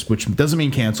hiatus, which doesn't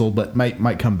mean canceled, but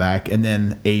might come back. And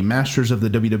then a Masters of the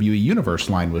WWE Universe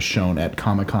line was shown at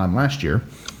Comic-Con last year.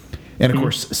 And, of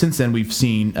course, since then, we've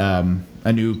seen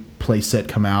a new play set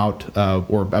come out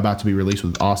or about to be released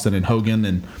with Austin and Hogan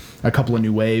and a couple of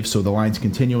new waves. So the line's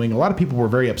continuing. A lot of people were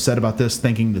very upset about this,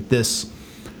 thinking that this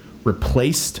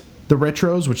replaced the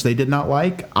retros, which they did not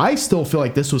like. I still feel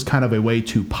like this was kind of a way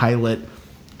to pilot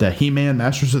the He-Man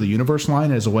Masters of the Universe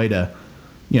line as a way to,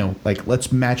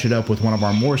 let's match it up with one of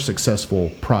our more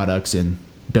successful products in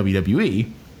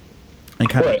WWE and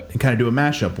kind of do a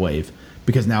mashup wave.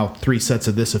 Because now 3 sets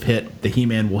of this have hit. The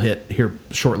He-Man will hit here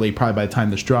shortly, probably by the time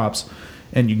this drops.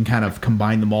 And you can kind of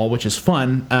combine them all, which is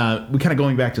fun. We kind of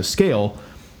going back to scale.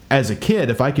 As a kid,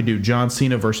 if I could do John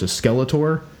Cena versus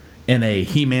Skeletor in a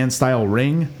He-Man style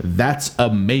ring, that's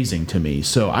amazing to me.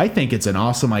 So I think it's an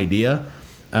awesome idea.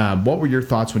 What were your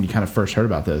thoughts when you kind of first heard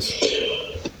about this?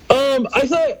 I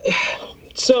thought...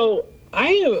 So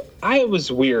I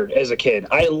was weird as a kid.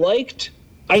 I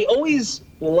always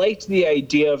liked the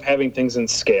idea of having things in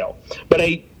scale, but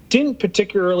I didn't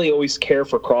particularly always care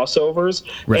for crossovers,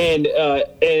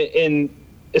 and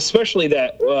especially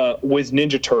that with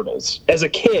Ninja Turtles. As a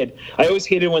kid, I always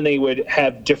hated when they would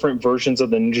have different versions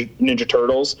of the Ninja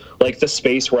Turtles, like the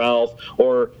Space Ralph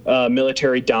or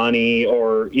Military Donnie,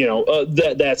 or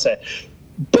that's it.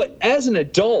 But as an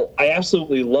adult, I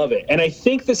absolutely love it, and I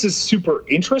think this is super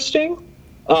interesting.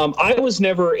 I was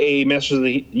never a Masters of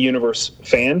the Universe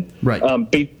fan, right?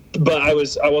 But I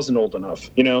wasn't old enough,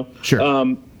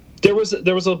 Sure. There was a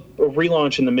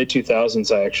relaunch in the mid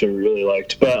 2000s I actually really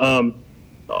liked, but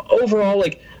overall,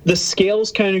 like, the scale's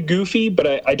kind of goofy,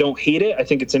 but I don't hate it. I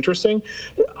think it's interesting.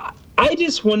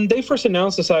 When they first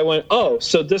announced this, I went, oh,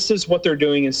 so this is what they're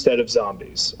doing instead of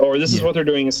zombies, or this is what they're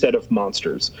doing instead of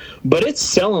monsters. But it's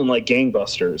selling like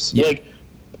gangbusters. Yeah.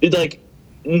 Like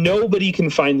nobody can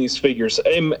find these figures.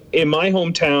 In my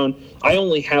hometown, I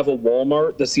only have a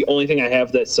Walmart. That's the only thing I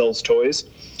have that sells toys.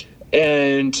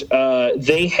 And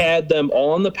they had them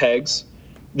all on the pegs.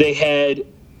 I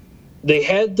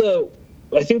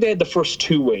think they had the first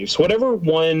 2 waves. Whatever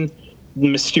one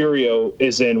Mysterio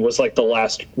is in was like the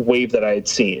last wave that I had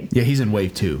seen. Yeah, he's in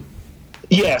wave 2.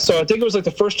 Yeah, so I think it was like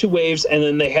the first 2 waves, and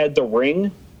then they had the ring.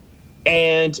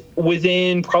 And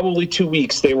within probably 2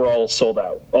 weeks, they were all sold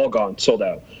out, all gone, sold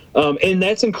out. And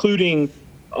that's including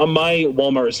my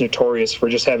Walmart is notorious for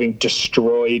just having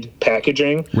destroyed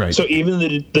packaging. Right. So even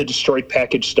the destroyed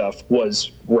package stuff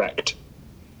was wrecked,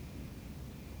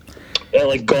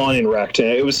 like gone and wrecked. And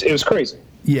it was crazy.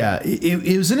 Yeah,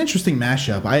 it was an interesting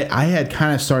mashup. I had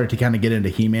kind of started to kind of get into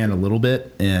He-Man a little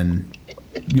bit, and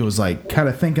it was like kind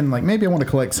of thinking like maybe I want to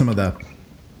collect some of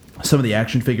the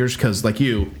action figures because like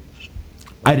you.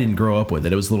 I didn't grow up with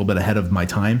it. It was a little bit ahead of my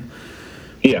time.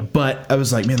 Yeah. But I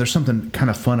was like, man, there's something kind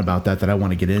of fun about that I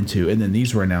want to get into. And then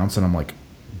these were announced, and I'm like,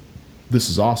 this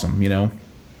is awesome,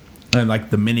 And like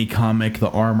the mini comic,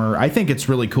 the armor. I think it's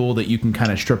really cool that you can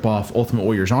kind of strip off Ultimate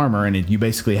Warrior's armor, and you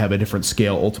basically have a different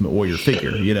scale Ultimate Warrior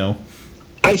figure,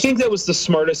 I think that was the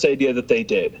smartest idea that they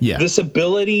did. Yeah. This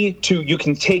ability you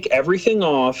can take everything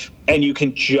off, and you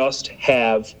can just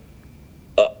have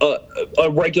a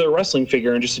regular wrestling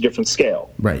figure in just a different scale.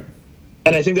 Right.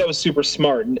 And I think that was super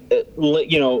smart. A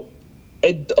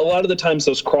lot of the times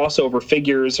those crossover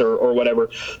figures or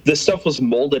whatever, this stuff was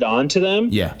molded onto them.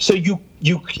 Yeah. So you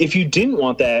if you didn't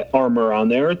want that armor on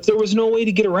there was no way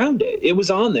to get around it. It was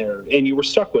on there, and you were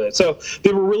stuck with it. So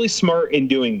they were really smart in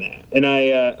doing that, and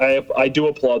I do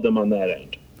applaud them on that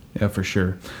end. Yeah, for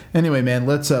sure. Anyway, man,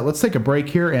 let's take a break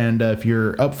here, and if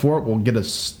you're up for it, we'll get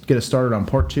us started on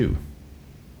part 2.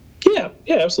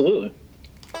 Yeah, absolutely.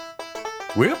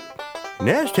 Well,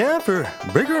 now it's time for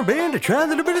Breaker and Ben to try a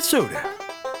little bit of soda.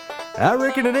 I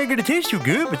reckon it ain't gonna taste too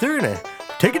good, but they're gonna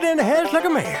take it down the hatch like a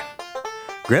man.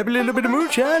 Grab a little bit of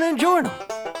moonshine and join them.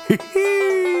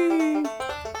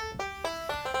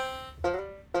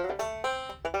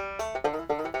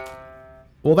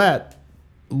 Well, that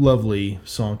lovely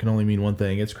song can only mean one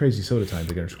thing. It's Crazy Soda time,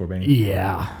 Big Underscore Bang.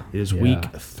 Yeah. It is week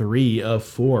 3 of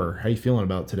 4. How you feeling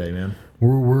about today, man?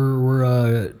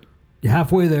 We're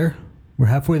halfway there. We're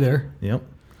halfway there. Yep.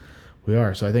 We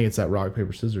are. So I think it's that rock,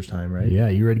 paper, scissors time, right? Yeah,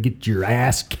 you ready to get your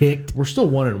ass kicked? We're still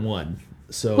 1-1.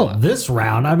 So Well, this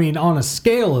round, I mean, on a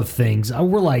scale of things,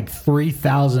 we're like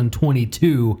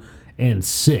 3,022 and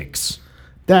 6.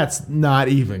 that's not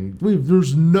even.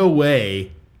 There's no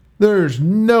way. There's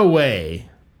no way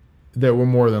that we're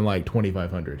more than like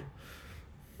 2,500.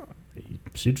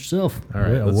 Suit yourself. All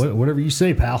right, Yeah, let's- whatever you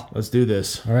say, pal. Let's do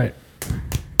this. All right.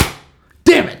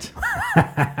 Damn it!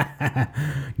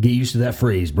 Get used to that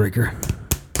phrase, Breaker.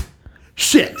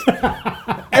 Shit!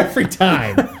 Every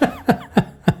time.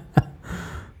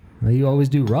 Well, you always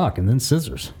do rock and then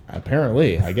scissors.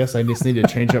 Apparently. I guess I just need to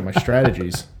change up my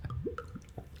strategies.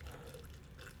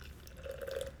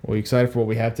 Are you excited for what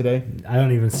we have today? I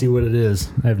don't even see what it is.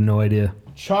 I have no idea.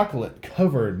 Chocolate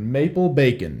covered maple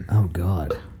bacon. Oh,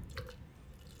 God.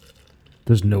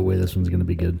 There's no way this one's going to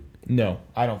be good. No,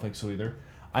 I don't think so either.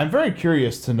 I'm very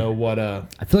curious to know what I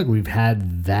feel like we've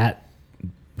had that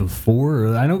before.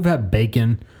 I know we've had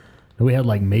bacon. I know we had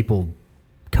like maple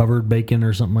covered bacon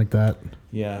or something like that.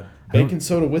 yeah, bacon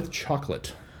soda with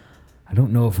chocolate. I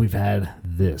don't know if we've had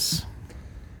this.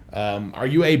 Are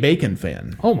you a bacon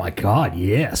fan? Oh my God,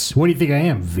 yes. What do you think I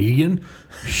am, vegan?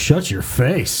 Shut your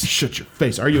face. Shut your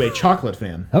face. Are you a chocolate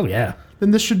fan? Oh yeah.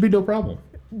 Then this should be no problem.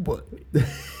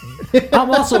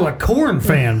 I'm also a corn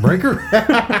fan, Breaker.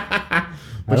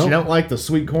 But you don't like the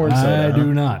sweet corn soda. I huh?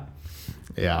 do not.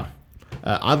 Yeah.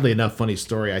 Oddly enough, funny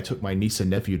story. I took my niece and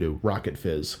nephew to Rocket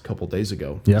Fizz a couple days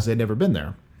ago Yeah. because they'd never been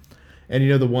there. And you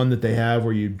know the one that they have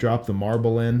where you drop the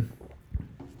marble in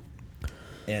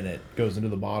and it goes into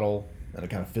the bottle and it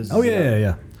kind of fizzes. Oh it yeah, up?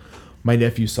 yeah. My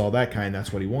nephew saw that kind.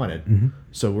 That's what he wanted. Mm-hmm.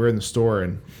 So we're in the store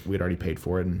and we'd already paid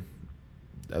for it, and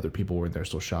other people were in there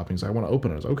still shopping. So I want to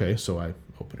open it. I was like, okay. So I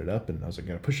opened it up and I was like,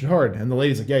 gotta push it hard. And the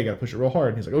lady's like, yeah, you gotta push it real hard.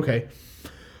 And he's like, okay.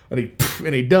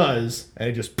 And he does, and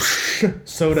he just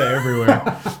soda everywhere.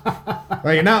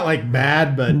 Like not like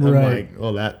bad, but I'm Right. like,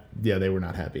 oh they were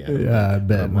not happy. Yeah, I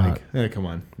bet I'm not. like, come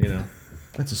on,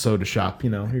 that's a soda shop.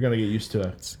 You're gonna get used to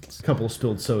a couple of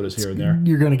spilled sodas here and there.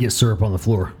 You're gonna get syrup on the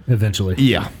floor eventually.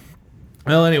 Yeah.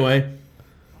 Well, anyway,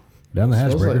 Down the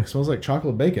hatch, Breaker. smells like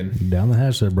chocolate bacon. Down the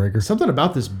hatch, there, Breaker. Something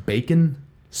about this bacon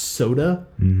soda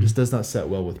just does not set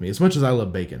well with me. As much as I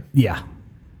love bacon. Yeah.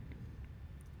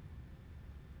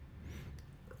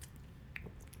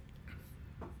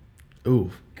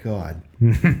 Ooh, God.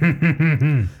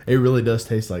 It really does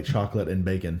taste like chocolate and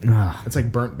bacon. It's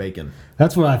like burnt bacon.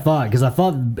 That's what I thought, because I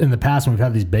thought in the past when we've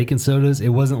had these bacon sodas, it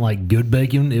wasn't like good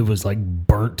bacon. It was like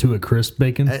burnt to a crisp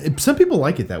bacon. Some people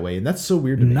like it that way, and that's so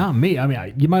weird to me. Not me. I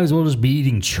mean, you might as well just be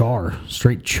eating char,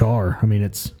 straight char. I mean,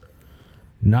 it's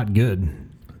not good.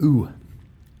 Ooh.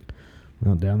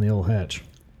 Well, down the old hatch.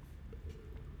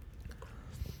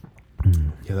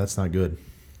 Yeah, that's not good.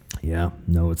 Yeah,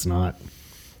 no, it's not.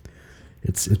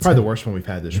 It's Probably the worst one we've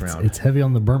had this round. It's heavy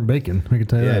on the burnt bacon. I can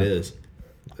tell you Yeah, that. it is.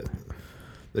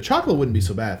 The chocolate wouldn't be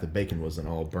so bad if the bacon wasn't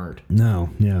all burnt. No,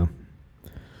 yeah.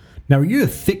 Now, are you a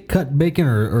thick cut bacon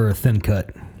or a thin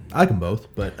cut? I like them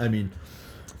both, but I mean,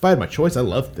 if I had my choice, I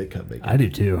love thick cut bacon. I do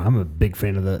too. I'm a big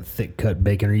fan of the thick cut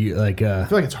bacon. Are you like? I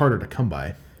feel like it's harder to come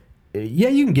by. Yeah,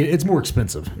 you can get it. It's more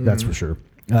expensive. That's for sure.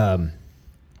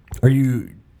 Are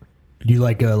you? Do you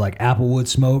like Applewood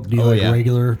smoke? Do you like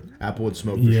regular? Applewood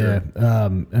smoke for sure.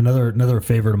 Another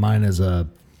favorite of mine is the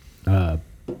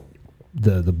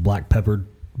black peppered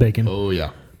bacon. Oh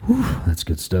yeah. Whew, that's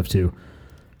good stuff too.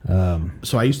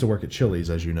 So I used to work at Chili's,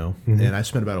 as you know, and I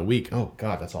spent about a week. Oh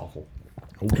God, that's awful.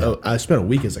 I spent a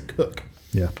week as a cook.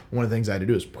 Yeah. One of the things I had to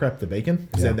do is prep the bacon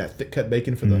because they had that thick cut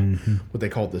bacon for the what they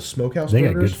called the smokehouse They got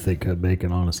good burgers. thick cut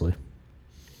bacon, honestly.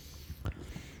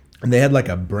 And they had like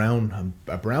a brown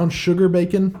sugar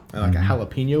bacon and like a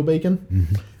jalapeno bacon.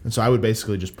 And so I would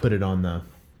basically just put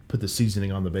the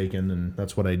seasoning on the bacon, and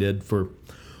that's what I did for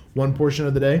one portion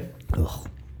of the day. Ugh.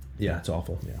 Yeah, it's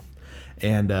awful. Yeah.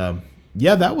 And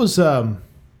that was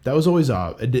always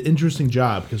an interesting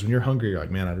job because when you're hungry, you're like,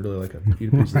 man, I'd really like to eat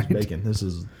a piece of this bacon. This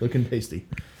is looking tasty.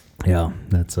 Yeah,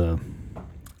 that's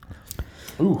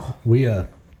Ooh. we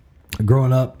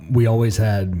growing up, we always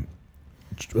had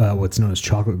what's known as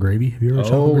chocolate gravy. Have you ever had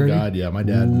chocolate Oh gravy? God, yeah, my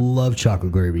dad. Love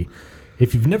chocolate gravy.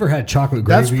 If you've never had chocolate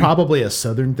gravy, That's probably a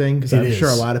Southern thing because I'm sure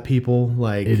a lot of people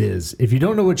like. it is. If you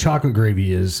don't know what chocolate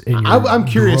gravy is, and you're I'm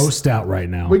curious. grossed out right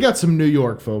now, We got some New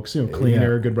York folks, Clean Yeah.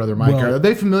 Air, Good Brother Mike. Well, are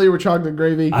they familiar with chocolate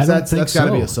gravy? 'Cause I don't think that's got to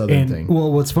so. be a Southern And, thing.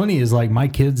 Well, what's funny is like my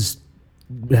kids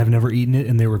have never eaten it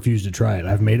and they refuse to try it.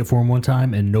 I've made it for them one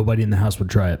time and nobody in the house would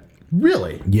try it.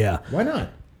 Really? Yeah. Why not?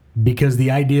 Because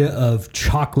the idea of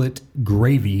chocolate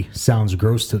gravy sounds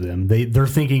gross to them. They're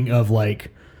thinking of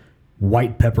like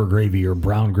white pepper gravy or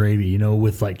brown gravy,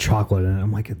 with like chocolate in it.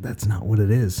 I'm like, that's not what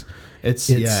it is. It's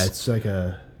like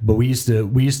a. But we used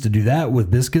to do that with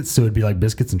biscuits, so it'd be like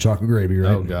biscuits and chocolate gravy,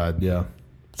 right? Oh God, yeah.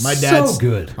 My So dad's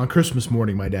good. on Christmas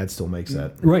morning. My dad still makes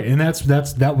that. Right, and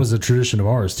that was a tradition of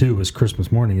ours too. Was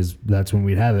Christmas morning that's when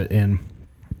we'd have it, and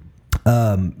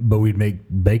but we'd make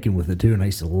bacon with it too, and I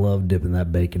used to love dipping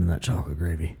that bacon in that chocolate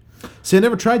gravy. See, I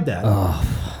never tried that.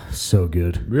 So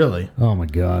good. Really? Oh my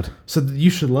God. So you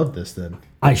should love this then.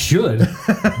 I should,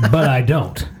 but I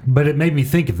don't. But it made me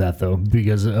think of that though,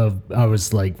 because I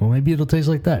was like, well, maybe it'll taste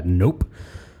like that. Nope.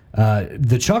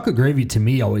 The chocolate gravy to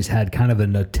me always had kind of a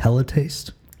Nutella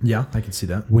taste. Yeah, I can see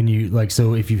that. When you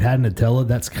so if you've had Nutella,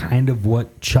 that's kind of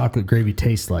what chocolate gravy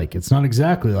tastes like. It's not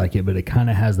exactly like it, but it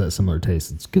kind of has that similar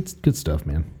taste. It's good stuff,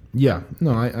 man. Yeah,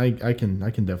 no, I can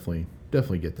definitely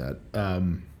get that.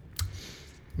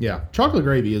 Yeah, chocolate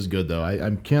gravy is good though.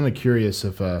 I'm kind of curious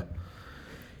if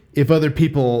other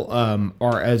people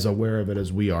are as aware of it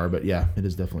as we are, but yeah, it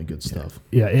is definitely good stuff.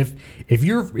 Yeah, if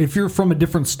you're from a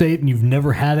different state and you've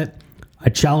never had it, I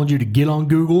challenge you to get on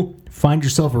Google, find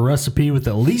yourself a recipe with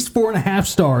at least 4.5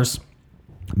 stars,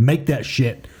 make that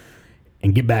shit,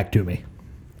 and get back to me.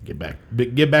 Get back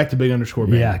to big underscore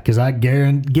man. Yeah, because I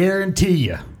guarantee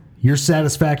you, your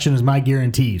satisfaction is my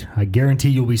guaranteed. I guarantee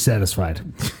you'll be satisfied.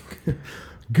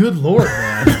 Good Lord,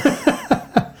 man.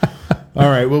 All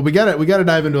right, well, we got to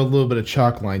dive into a little bit of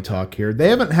Chalkline talk here. They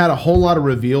haven't had a whole lot of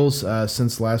reveals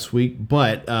since last week,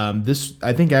 but this,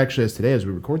 I think, actually, as today as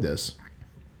we record this,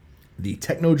 the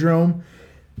Technodrome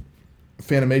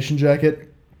Fanimation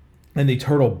jacket and the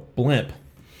Turtle Blimp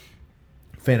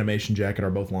Fanimation jacket are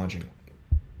both launching.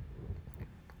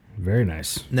 Very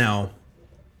nice. Now,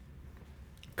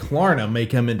 Klarna may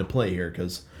come into play here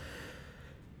because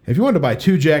if you wanted to buy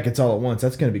 2 jackets all at once,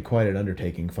 that's going to be quite an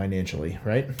undertaking financially,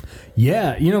 right?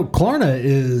 Yeah, Klarna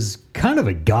is kind of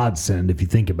a godsend if you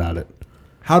think about it.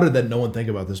 How did no one think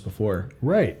about this before?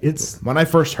 Right. It's when I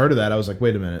first heard of that, I was like,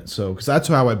 wait a minute. So, because that's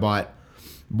how I bought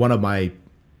one of my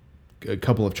a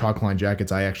couple of Chalkline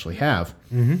jackets I actually have.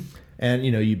 Mm-hmm. And,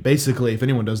 you basically, if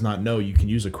anyone does not know, you can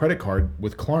use a credit card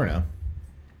with Klarna.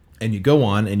 And you go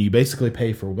on and you basically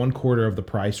pay for 1/4 of the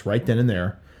price right then and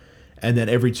there. And then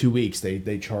every 2 weeks,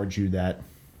 they charge you that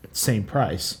same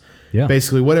price. Yeah.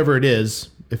 Basically, whatever it is,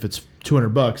 if it's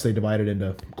 $200, they divide it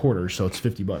into quarters, so it's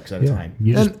 $50 at a time.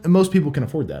 And most people can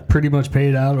afford that. Pretty much pay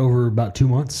it out over about 2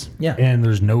 months. Yeah. And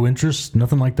there's no interest,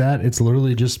 nothing like that. It's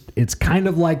literally it's kind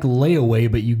of like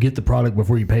layaway, but you get the product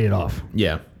before you pay it off.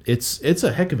 Yeah. It's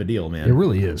a heck of a deal, man. It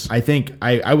really is. I think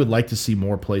I would like to see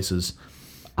more places.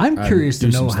 I'm curious to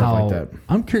know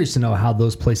I'm curious to know how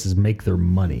those places make their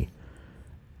money.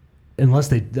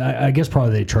 Unless I guess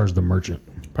probably they charge the merchant.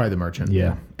 Probably the merchant.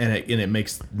 Yeah. And it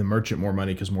makes the merchant more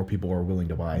money because more people are willing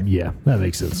to buy. Yeah, that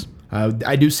makes sense.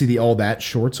 I do see the All That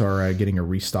shorts are getting a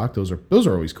restock. Those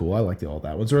are always cool. I like the All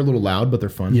That ones. They're a little loud, but they're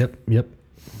fun. Yep.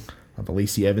 The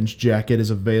Lacey Evans jacket is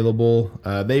available.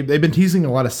 They've been teasing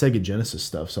a lot of Sega Genesis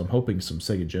stuff, so I'm hoping some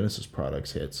Sega Genesis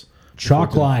products hits.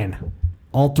 Chalkline,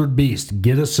 Altered Beast.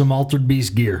 Get us some Altered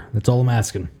Beast gear. That's all I'm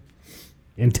asking.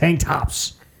 And tank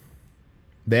tops.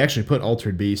 They actually put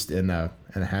Altered Beast in a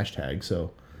hashtag,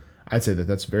 so I'd say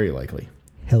that's very likely.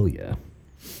 Hell yeah.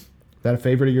 Is that a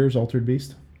favorite of yours, Altered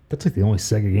Beast? That's like the only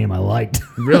Sega game I liked.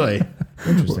 Really?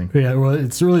 Interesting. Yeah, well,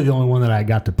 it's really the only one that I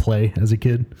got to play as a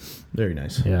kid. Very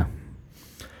nice. Yeah.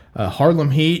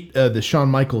 Harlem Heat, the Shawn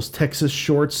Michaels Texas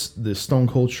shorts, the Stone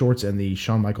Cold shorts, and the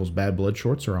Shawn Michaels Bad Blood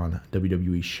shorts are on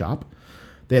WWE Shop.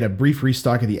 They had a brief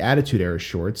restock of the Attitude Era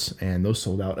shorts, and those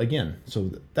sold out again.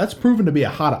 So that's proven to be a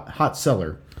hot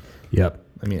seller. Yep.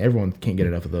 I mean, everyone can't get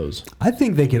enough of those. I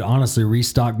think they could honestly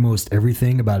restock most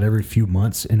everything about every few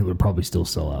months, and it would probably still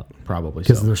sell out. Probably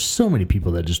because there's so many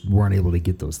people that just weren't able to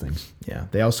get those things. Yeah.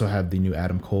 They also have the new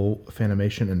Adam Cole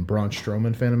Fanimation and Braun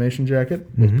Strowman Fanimation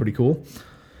jacket. Both pretty cool.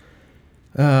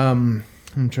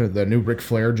 I'm trying the new Ric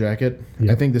Flair jacket. Yep.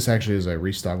 I think this actually is a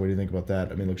restock. What do you think about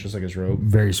that? I mean, it looks just like his robe.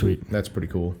 Very sweet. That's pretty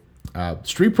cool.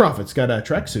 Street Profits got a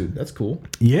tracksuit. That's cool.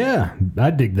 Yeah,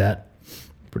 I dig that.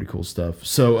 Pretty cool stuff.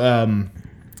 So,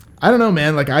 I don't know,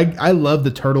 man. Like, I love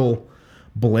the Turtle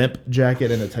Blimp jacket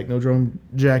and the Technodrome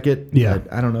jacket. Yeah.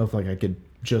 But I don't know if I could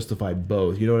justify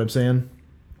both. You know what I'm saying?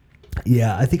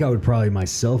 Yeah, I think I would probably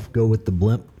myself go with the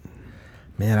blimp.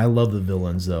 Man, I love the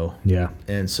villains though. Yeah.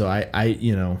 And so I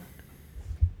you know,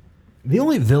 the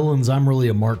only villains I'm really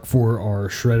a mark for are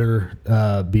Shredder,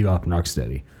 Bebop, and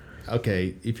Rocksteady.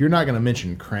 okay, if you're not going to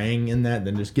mention Krang in that,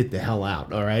 then just get the hell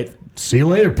out, all right? See you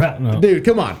later, Pat. No. Dude,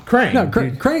 come on. Krang. No,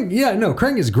 dude.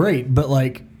 Krang is great, but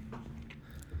like,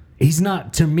 he's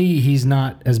not, to me, he's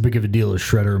not as big of a deal as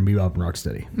Shredder and Bebop and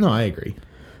Rocksteady. No, I agree.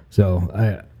 So,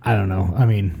 I don't know. I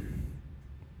mean,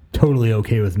 totally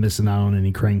okay with missing out on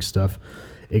any Krang stuff,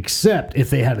 except if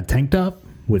they had a tank top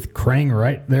with Krang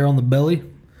right there on the belly.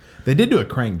 They did do a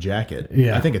Krang jacket.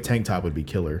 Yeah. I think a tank top would be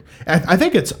killer. I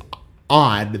think it's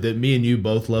odd that me and you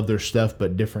both love their stuff,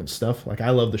 but different stuff. Like,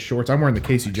 I love the shorts. I'm wearing the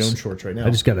Casey Jones shorts right now.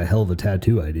 I just got a hell of a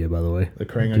tattoo idea, by the way. The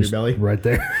Krang on your belly? Right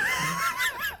there.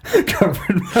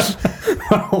 Covering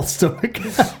my whole stomach.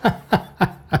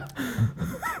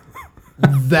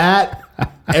 That,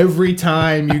 every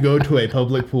time you go to a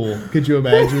public pool, could you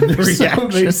imagine the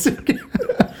reaction?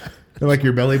 Like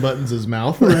your belly button's his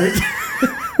mouth. Right.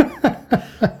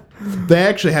 They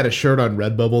actually had a shirt on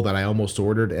Redbubble that I almost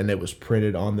ordered, and it was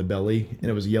printed on the belly, and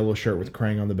it was a yellow shirt with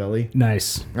Krang on the belly.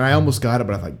 Nice. And I almost got it,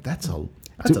 but I was like, that's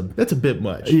a bit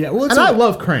much. Yeah, well, and I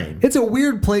love Krang. It's a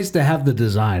weird place to have the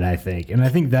design, I think, and I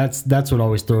think that's what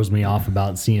always throws me off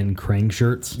about seeing Krang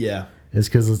shirts. Yeah. Is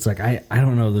because it's like I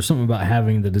don't know. There's something about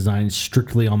having the design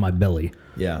strictly on my belly.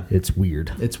 Yeah. It's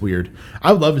weird. It's weird.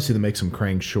 I would love to see them make some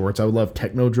Krang shorts. I would love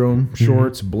Technodrome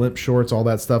shorts, Blimp shorts, all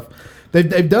that stuff.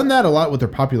 They've done that a lot with their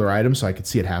popular items, so I could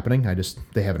see it happening.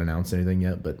 They haven't announced anything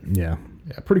yet, but yeah,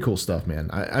 pretty cool stuff, man.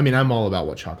 I mean, I'm all about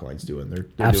what Chalkline's doing. They're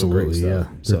absolutely doing great stuff.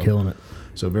 Yeah, they're killing it.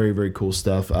 So very, very cool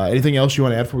stuff. Anything else you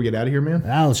want to add before we get out of here, man?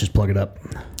 Let's just plug it up.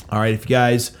 All right, if you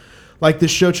guys like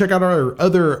this show, check out our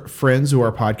other friends who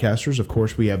are podcasters. Of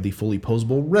course, we have the Fully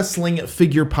Posable Wrestling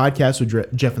Figure Podcast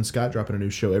with Jeff and Scott, dropping a new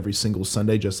show every single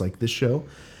Sunday, just like this show.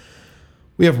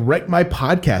 We have Wreck My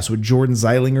Podcast with Jordan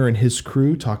Zeilinger and his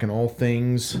crew, talking all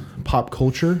things pop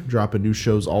culture, dropping new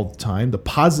shows all the time. The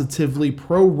Positively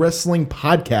Pro Wrestling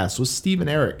Podcast with Steve and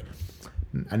Eric.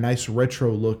 A nice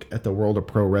retro look at the world of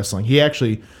pro wrestling. He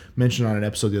actually mentioned on an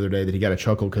episode the other day that he got a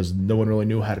chuckle because no one really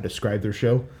knew how to describe their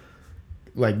show.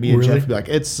 Like me and Jeff would be like,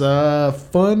 it's a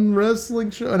fun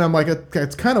wrestling show. And I'm like,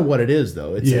 that's kind of what it is,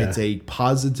 though. It's a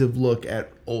positive look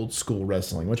at old school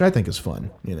wrestling, which I think is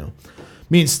fun. You know,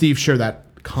 me and Steve share that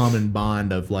common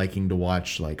bond of liking to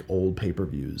watch like old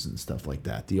pay-per-views and stuff like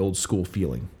that. The old school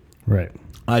feeling. Right.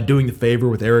 Doing the favor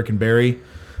with Eric and Barry.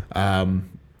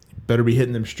 Better be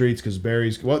hitting them streets because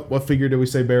Barry's what figure do we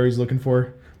say Barry's looking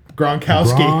for?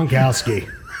 Gronkowski.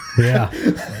 Yeah.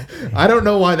 I don't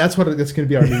know why that's going to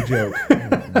be our new joke.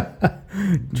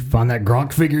 Did you find that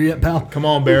Gronk figure yet, pal? Come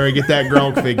on, Barry, get that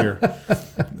Gronk figure.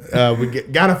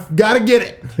 Gotta get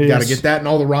it. Yes. Gotta get that and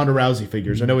all the Ronda Rousey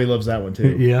figures. I know he loves that one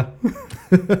too. Yeah.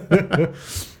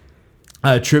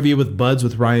 Trivia with Buds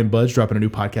with Ryan Buds, dropping a new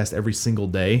podcast every single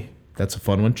day. That's a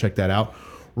fun one. Check that out.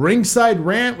 Ringside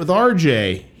Rant with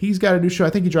RJ. He's got a new show. I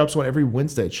think he drops one every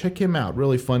Wednesday. Check him out.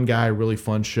 Really fun guy, really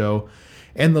fun show.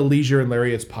 And the Leisure and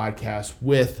Lariats podcast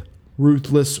with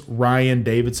Ruthless Ryan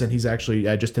Davidson. He's actually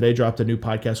just today dropped a new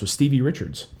podcast with Stevie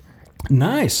Richards.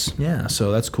 Nice. Yeah,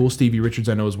 so that's cool. Stevie Richards,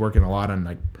 I know, is working a lot on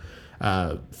like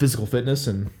physical fitness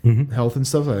and health and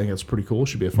stuff. I think that's pretty cool.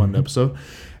 Should be a fun episode.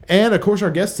 And, of course,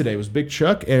 our guest today was Big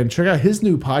Chuck. And check out his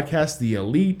new podcast, The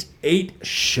Elite 8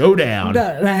 Showdown.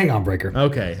 Now, hang on, Breaker.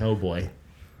 Okay. Oh, boy.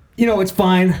 You know, it's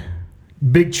fine.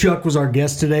 Big Chuck was our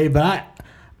guest today, but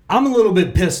I'm a little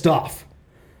bit pissed off.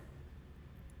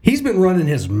 He's been running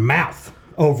his mouth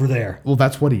over there. Well,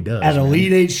 that's what he does. At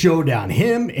Elite 8 Showdown.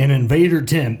 Him and Invader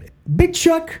Tim. Big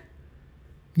Chuck,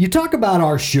 you talk about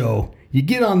our show. You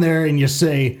get on there and you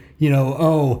say, you know,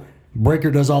 oh,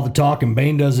 Breaker does all the talking.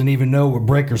 Bane doesn't even know what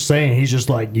Breaker's saying. He's just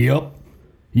like, yep,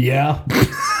 yeah,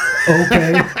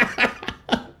 okay.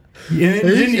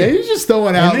 He's just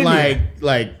throwing out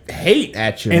like hate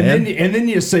at you, man. And then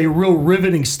you say real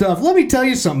riveting stuff. Let me tell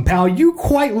you something, pal. You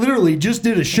quite literally just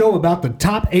did a show about the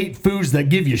top 8 foods that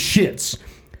give you shits.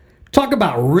 Talk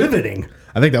about riveting.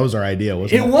 I think that was our idea,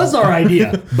 wasn't it? It was our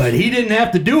idea, but he didn't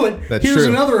have to do it. That's Here's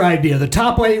true. another idea. The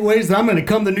top 8 ways that I'm going to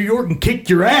come to New York and kick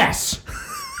your ass.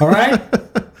 All right?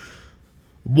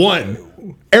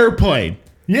 1, airplane.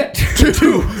 Yeah.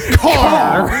 2,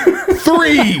 car.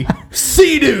 3,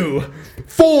 Sea-Doo.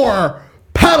 4,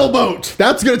 paddle boat.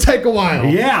 That's going to take a while.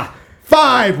 Yeah.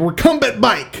 5, recumbent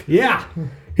bike. Yeah.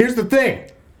 Here's the thing.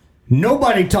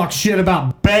 Nobody talks shit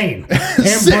about Bane and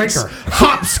 6, Breaker.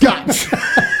 hopscotch.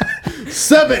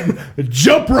 7,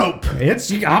 jump rope.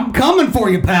 I'm coming for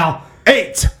you, pal.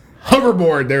 8,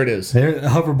 Hoverboard. There it is.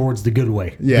 Hoverboard's the good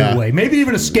way. Yeah. Good way. Maybe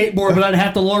even a skateboard, but I'd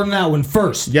have to learn that one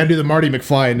first. You gotta do the Marty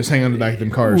McFly and just hang on the back of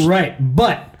them cars. Right.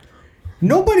 But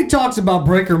nobody talks about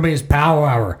Breaker and Bane's Power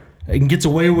Hour and gets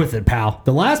away with it, pal.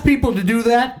 The last people to do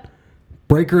that,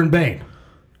 Breaker and Bane.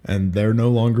 And they're no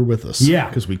longer with us. Yeah.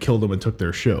 Because we killed them and took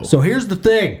their show. So here's the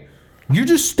thing. You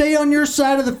just stay on your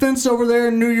side of the fence over there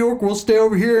in New York. We'll stay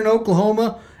over here in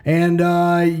Oklahoma. And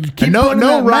you keep no running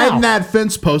that riding mouth. that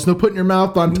fence post. No putting your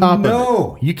mouth on top of it.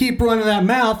 No, you keep running that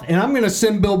mouth, and I'm going to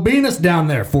send Bill Venus down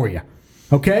there for you.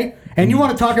 Okay? And you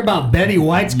want to talk about Betty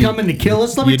White's coming to kill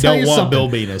us? Let me tell you something. Bill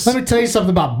Venus. Let me tell you something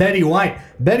about Betty White.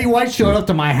 Betty White showed up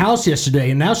to my house yesterday,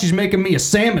 and now she's making me a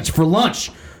sandwich for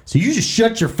lunch. So you just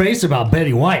shut your face about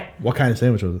Betty White. What kind of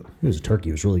sandwich was it? It was a turkey.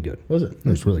 It was really good. Was it? It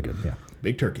was really good, yeah.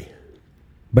 Big turkey.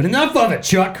 But enough of it,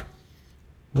 Chuck.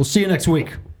 We'll see you next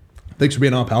week. Thanks for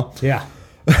being on, pal. Yeah.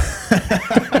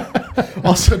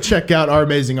 Also, check out our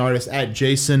amazing artist at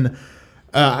Jason.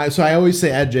 So I always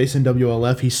say at Jason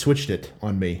WLF. He switched it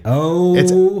on me. Oh.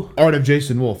 It's Art of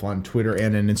Jason Wolf on Twitter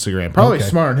and on Instagram. Probably Okay.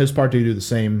 smart on his part to do the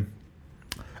same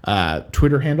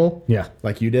Twitter handle. Yeah.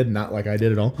 Like you did, not like I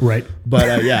did at all. Right.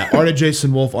 But yeah, Art of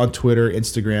Jason Wolf on Twitter,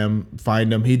 Instagram.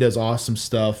 Find him. He does awesome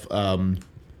stuff.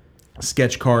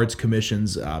 Sketch cards,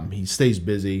 commissions. He stays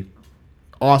busy.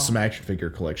 Awesome action figure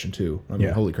collection too. I mean,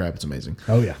 Yeah. holy crap, it's amazing.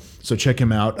 Oh, yeah. So check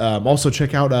him out. Also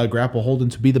check out Grapple Holden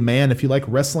to be the man if you like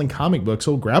wrestling comic books.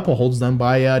 So Grapple Holden's done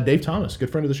by Dave Thomas,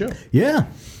 good friend of the show. Yeah.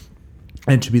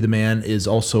 And To Be the Man is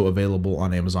also available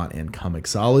on Amazon and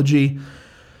Comixology.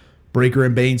 Breaker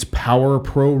and Bane's Power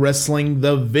Pro Wrestling,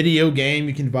 the video game.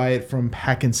 You can buy it from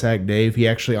Hackensack Dave. He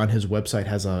actually on his website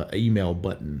has an email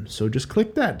button. So just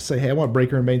click that. Say, hey, I want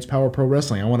Breaker and Bane's Power Pro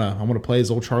Wrestling. I want to play as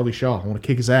old Charlie Shaw. I want to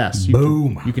kick his ass.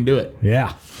 Boom. You can do it.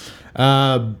 Yeah.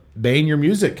 Bane Your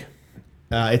Music.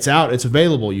 It's out. It's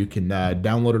available. You can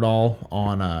download it all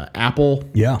on Apple.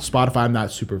 Yeah. Spotify. I'm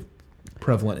not super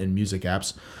prevalent in music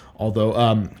apps.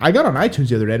 Although I got on iTunes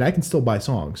the other day and I can still buy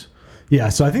songs. Yeah,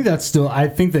 so I think that's still. I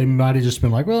think they might have just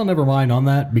been like, well, never mind on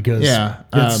that because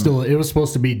it's still. It was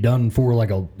supposed to be done for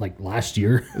like last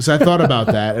year. So I thought about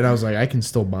that and I was like, I can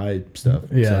still buy stuff.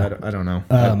 Yeah. So I don't know.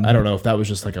 I don't know if that was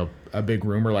just like a big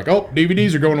rumor, like, oh,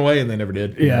 DVDs are going away, and they never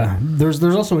did. Yeah, there's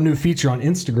also a new feature on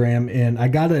Instagram, and I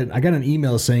got an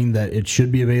email saying that it should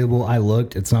be available. I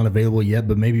looked, it's not available yet,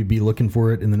 but maybe be looking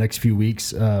for it in the next few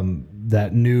weeks. That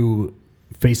new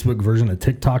Facebook version of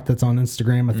TikTok that's on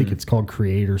Instagram. I think it's called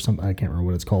Create or something. I can't remember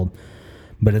what it's called,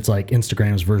 but it's like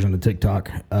Instagram's version of TikTok.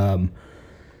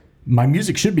 My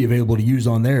music should be available to use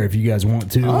on there if you guys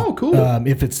want to. Oh, cool.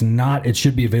 If it's not, it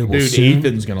should be available Dude, soon.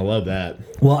 Ethan's going to love that.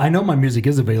 Well, I know my music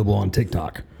is available on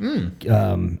TikTok.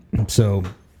 So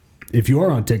if you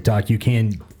are on TikTok, you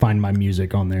can find my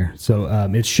music on there. So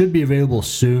it should be available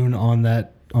soon on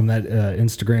that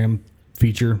Instagram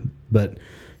feature. But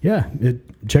yeah,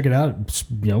 check it out. It's,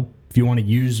 if you want to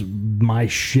use my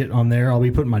shit on there, I'll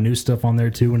be putting my new stuff on there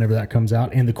too whenever that comes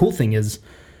out. And the cool thing is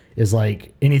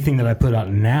like anything that I put out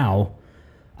now,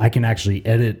 I can actually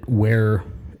edit where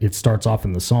it starts off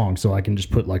in the song. So I can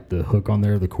just put like the hook on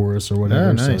there, the chorus or whatever.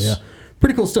 Oh, nice. So yeah,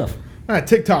 pretty cool stuff.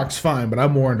 TikTok's fine, but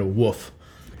I'm more into Woof.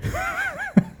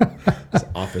 It's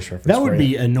an Office reference. That would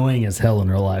be annoying as hell in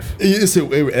real life. Yes,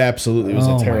 it absolutely was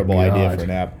Oh, a my terrible idea God. for an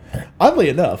app. Oddly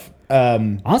enough,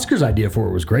 Oscar's idea for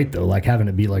it was great though, like having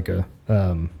it be like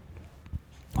an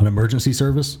emergency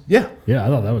service. yeah, Yeah, I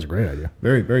thought that was a great idea.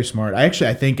 very, very smart. I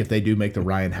think if they do make the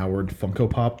Ryan Howard Funko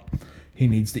Pop, he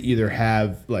needs to either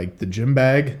have like the gym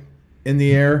bag in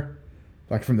the air,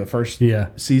 like from the first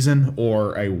season,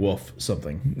 or a wolf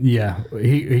something. Yeah,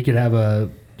 he could have a.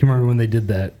 Do you remember when they did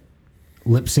that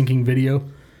lip syncing video?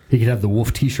 He could have the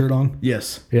wolf T-shirt on.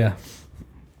 Yes, Yeah.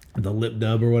 the lip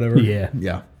dub or whatever.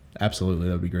 Yeah. Absolutely,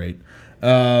 that'd be great.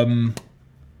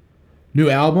 New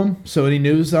album. So any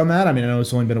news on that? I mean, I know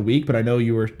it's only been a week, but I know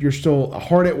you're still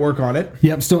hard at work on it.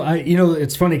 Yep. So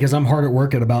it's funny because I'm hard at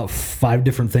work at about 5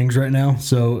 different things right now.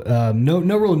 So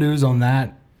no real news on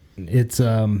that. It's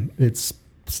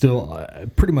still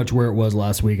pretty much where it was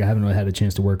last week. I haven't really had a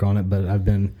chance to work on it, but I've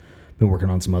been working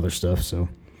on some other stuff. So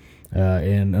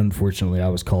and unfortunately, I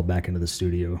was called back into the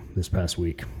studio this past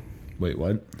week. Wait,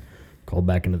 what? Called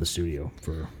back into the studio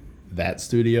for That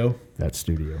studio.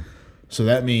 So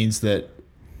that means that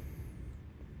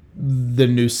the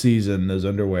new season is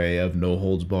underway of No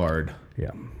Holds Barred.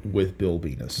 Yeah. With Bill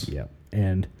Venus. Yeah.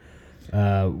 And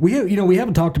we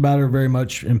haven't talked about her very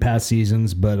much in past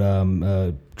seasons, but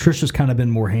Trisha's kind of been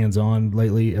more hands-on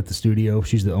lately at the studio.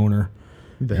 She's the owner.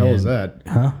 Who the hell is that?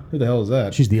 Huh? Who the hell is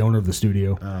that? She's the owner of the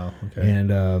studio. Oh, okay.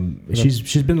 And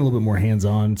she's been a little bit more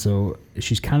hands-on, so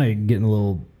she's kind of getting a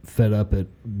little fed up at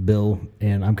Bill,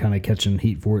 and I'm kind of catching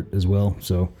heat for it as well.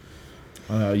 So,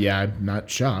 yeah, I'm not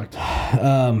shocked.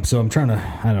 so I'm trying to.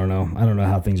 I don't know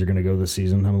how things are going to go this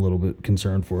season. I'm a little bit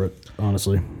concerned for it,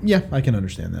 honestly. Yeah, I can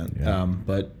understand that. Yeah.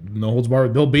 But No Holds Barred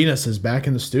with Bill Venus is back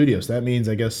in the studio, so that means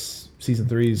I guess season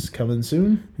 3 is coming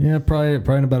soon. Yeah, probably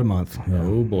in about a month. Yeah.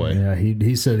 Oh boy. Yeah,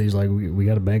 he said he's like we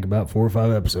got to bank about 4 or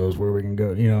 5 episodes where we can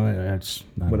go. That's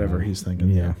whatever he's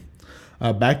thinking. Yeah.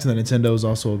 Back to the Nintendo is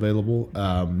also available.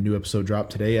 New episode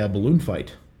dropped today. Balloon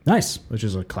Fight. Nice. Which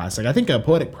is a classic. I think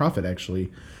Poetic Prophet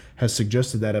actually has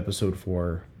suggested that episode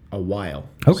for a while.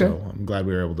 Okay. So I'm glad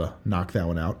we were able to knock that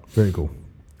one out. Very cool.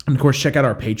 And of course, check out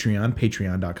our Patreon,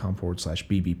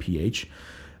 patreon.com/BBPH.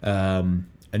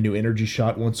 A new energy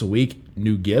shot once a week,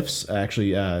 new gifts.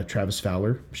 Actually, Travis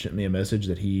Fowler sent me a message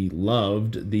that he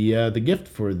loved the gift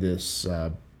for this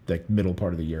the middle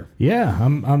part of the year. Yeah,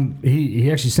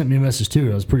 he actually sent me a message too.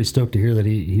 I was pretty stoked to hear that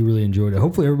he really enjoyed it.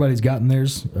 Hopefully everybody's gotten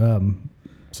theirs.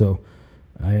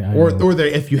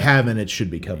 If you haven't, it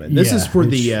should be coming. This is for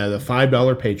the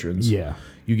 $5 patrons. Yeah,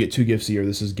 you get 2 gifts a year.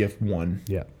 This is gift 1.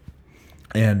 Yeah,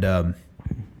 and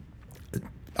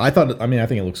I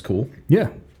think it looks cool. Yeah,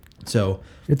 so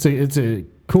it's a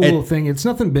cool little thing. It's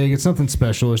nothing big. It's nothing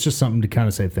special. It's just something to kind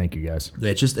of say thank you guys.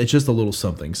 It's just a little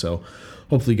something. So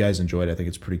hopefully you guys enjoyed it. I think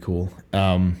it's pretty cool.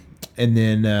 And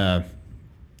then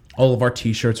all of our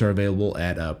t-shirts are available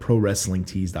at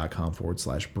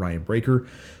prowrestlingtees.com/Brian Breaker,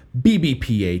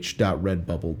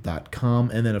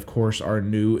 bbph.redbubble.com, and then of course our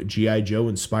new G.I. Joe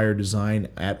inspired design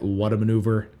at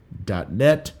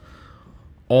whatamaneuver.net.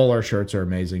 All our shirts are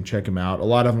amazing. Check them out. A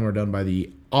lot of them are done by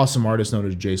the awesome artist known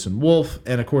as Jason Wolf.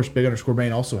 And of course,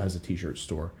 Big_Bane also has a t-shirt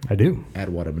store. I do. At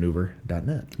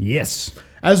whatamaneuver.net. Yes.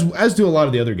 As do a lot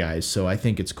of the other guys. So I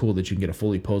think it's cool that you can get a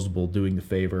fully posable Doing the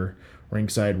Favor,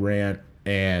 Ringside Rant,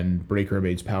 and Breaker and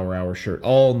Bane's Power Hour shirt.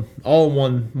 All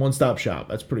in one-stop shop.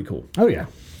 That's pretty cool. Oh, yeah.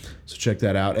 So check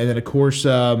that out. And then, of course,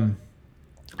 I don't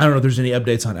know if there's any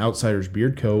updates on Outsiders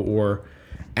Beard Co. or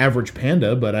Average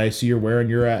Panda, but I see you're wearing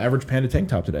your Average Panda tank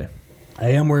top today.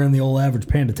 I am wearing the old Average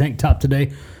Panda tank top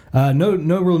today. No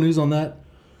real news on that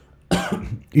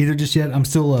either just yet. I'm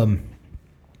still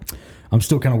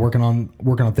kind of working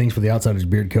on things for the Outsiders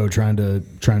Beard Co. Trying to.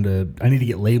 I need to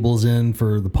get labels in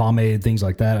for the pomade, things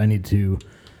like that. I need to.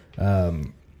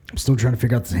 I'm still trying to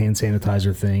figure out this hand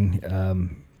sanitizer thing,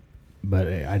 but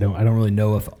I don't really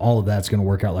know if all of that's going to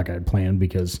work out like I had planned,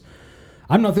 because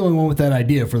I'm not the only one with that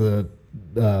idea for the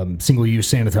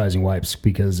single-use sanitizing wipes,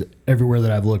 because everywhere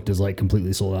that I've looked is like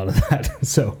completely sold out of that.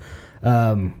 So,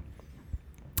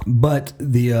 but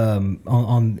the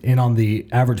on the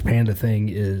Average Panda thing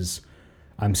is,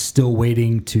 I'm still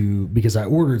waiting because I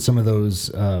ordered some of those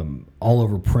all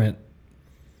over print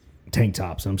tank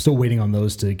tops, and I'm still waiting on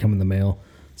those to come in the mail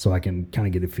so I can kind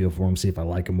of get a feel for them, see if I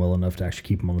like them well enough to actually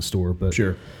keep them on the store. But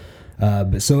sure.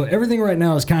 So everything right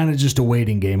now is kind of just a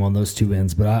waiting game on those 2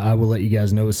 ends, but I will let you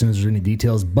guys know as soon as there's any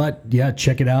details. But yeah,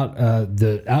 check it out.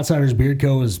 The Outsiders Beard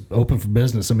Co. is open for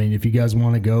business. I mean, if you guys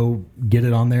want to go get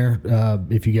it on there,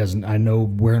 if you guys, I know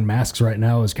wearing masks right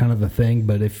now is kind of the thing,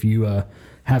 but if you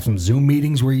have some Zoom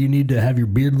meetings where you need to have your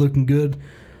beard looking good,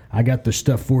 I got the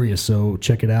stuff for you. So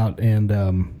check it out, and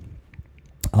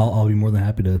I'll be more than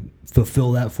happy to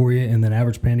fulfill that for you. And then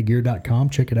AveragePandaGear.com,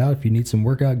 check it out if you need some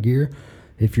workout gear.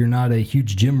 If you're not a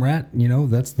huge gym rat,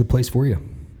 that's the place for you.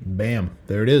 Bam.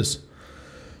 There it is.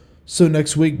 So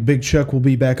next week, Big Chuck will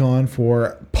be back on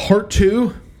for part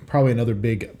 2. Probably another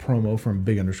big promo from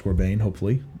Big_Bane,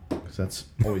 hopefully, because that's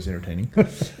always entertaining.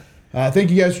 Thank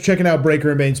you guys for checking out Breaker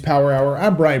and Bane's Power Hour.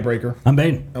 I'm Brian Breaker. I'm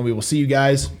Bane. And we will see you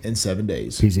guys in 7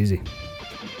 days. Peace easy.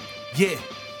 Yeah.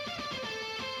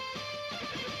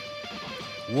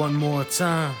 One more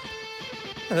time.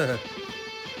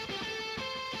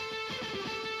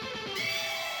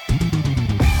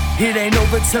 It ain't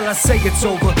over till I say it's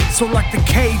over. So lock the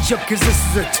cage up, cause this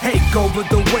is a takeover.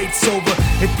 The wait's over.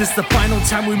 If this the final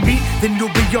time we meet, then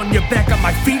you'll be on your back on my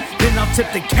feet. Then I'll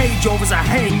tip the cage over as a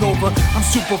hangover. I'm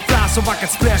super fly so I can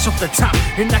splash off the top,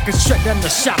 and I can shut down the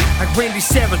shop. Like Randy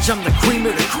Savage, I'm the cream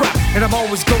of the crop, and I'm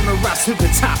always gonna rise to the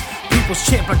top. People's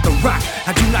champ like The Rock.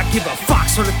 I do not give a fuck,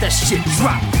 so let that shit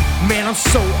drop. Man, I'm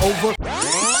so over.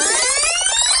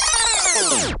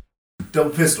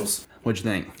 Double pistols. What'd you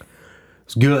think?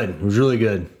 It's good. It was really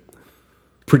good.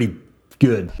 Pretty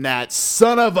good. That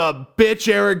son of a bitch,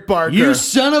 Eric Barker. You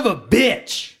son of a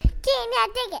bitch.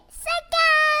 Can't dig it.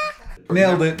 Sucker.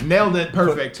 Nailed it. Nailed it.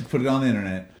 Perfect. Put it on the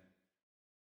internet.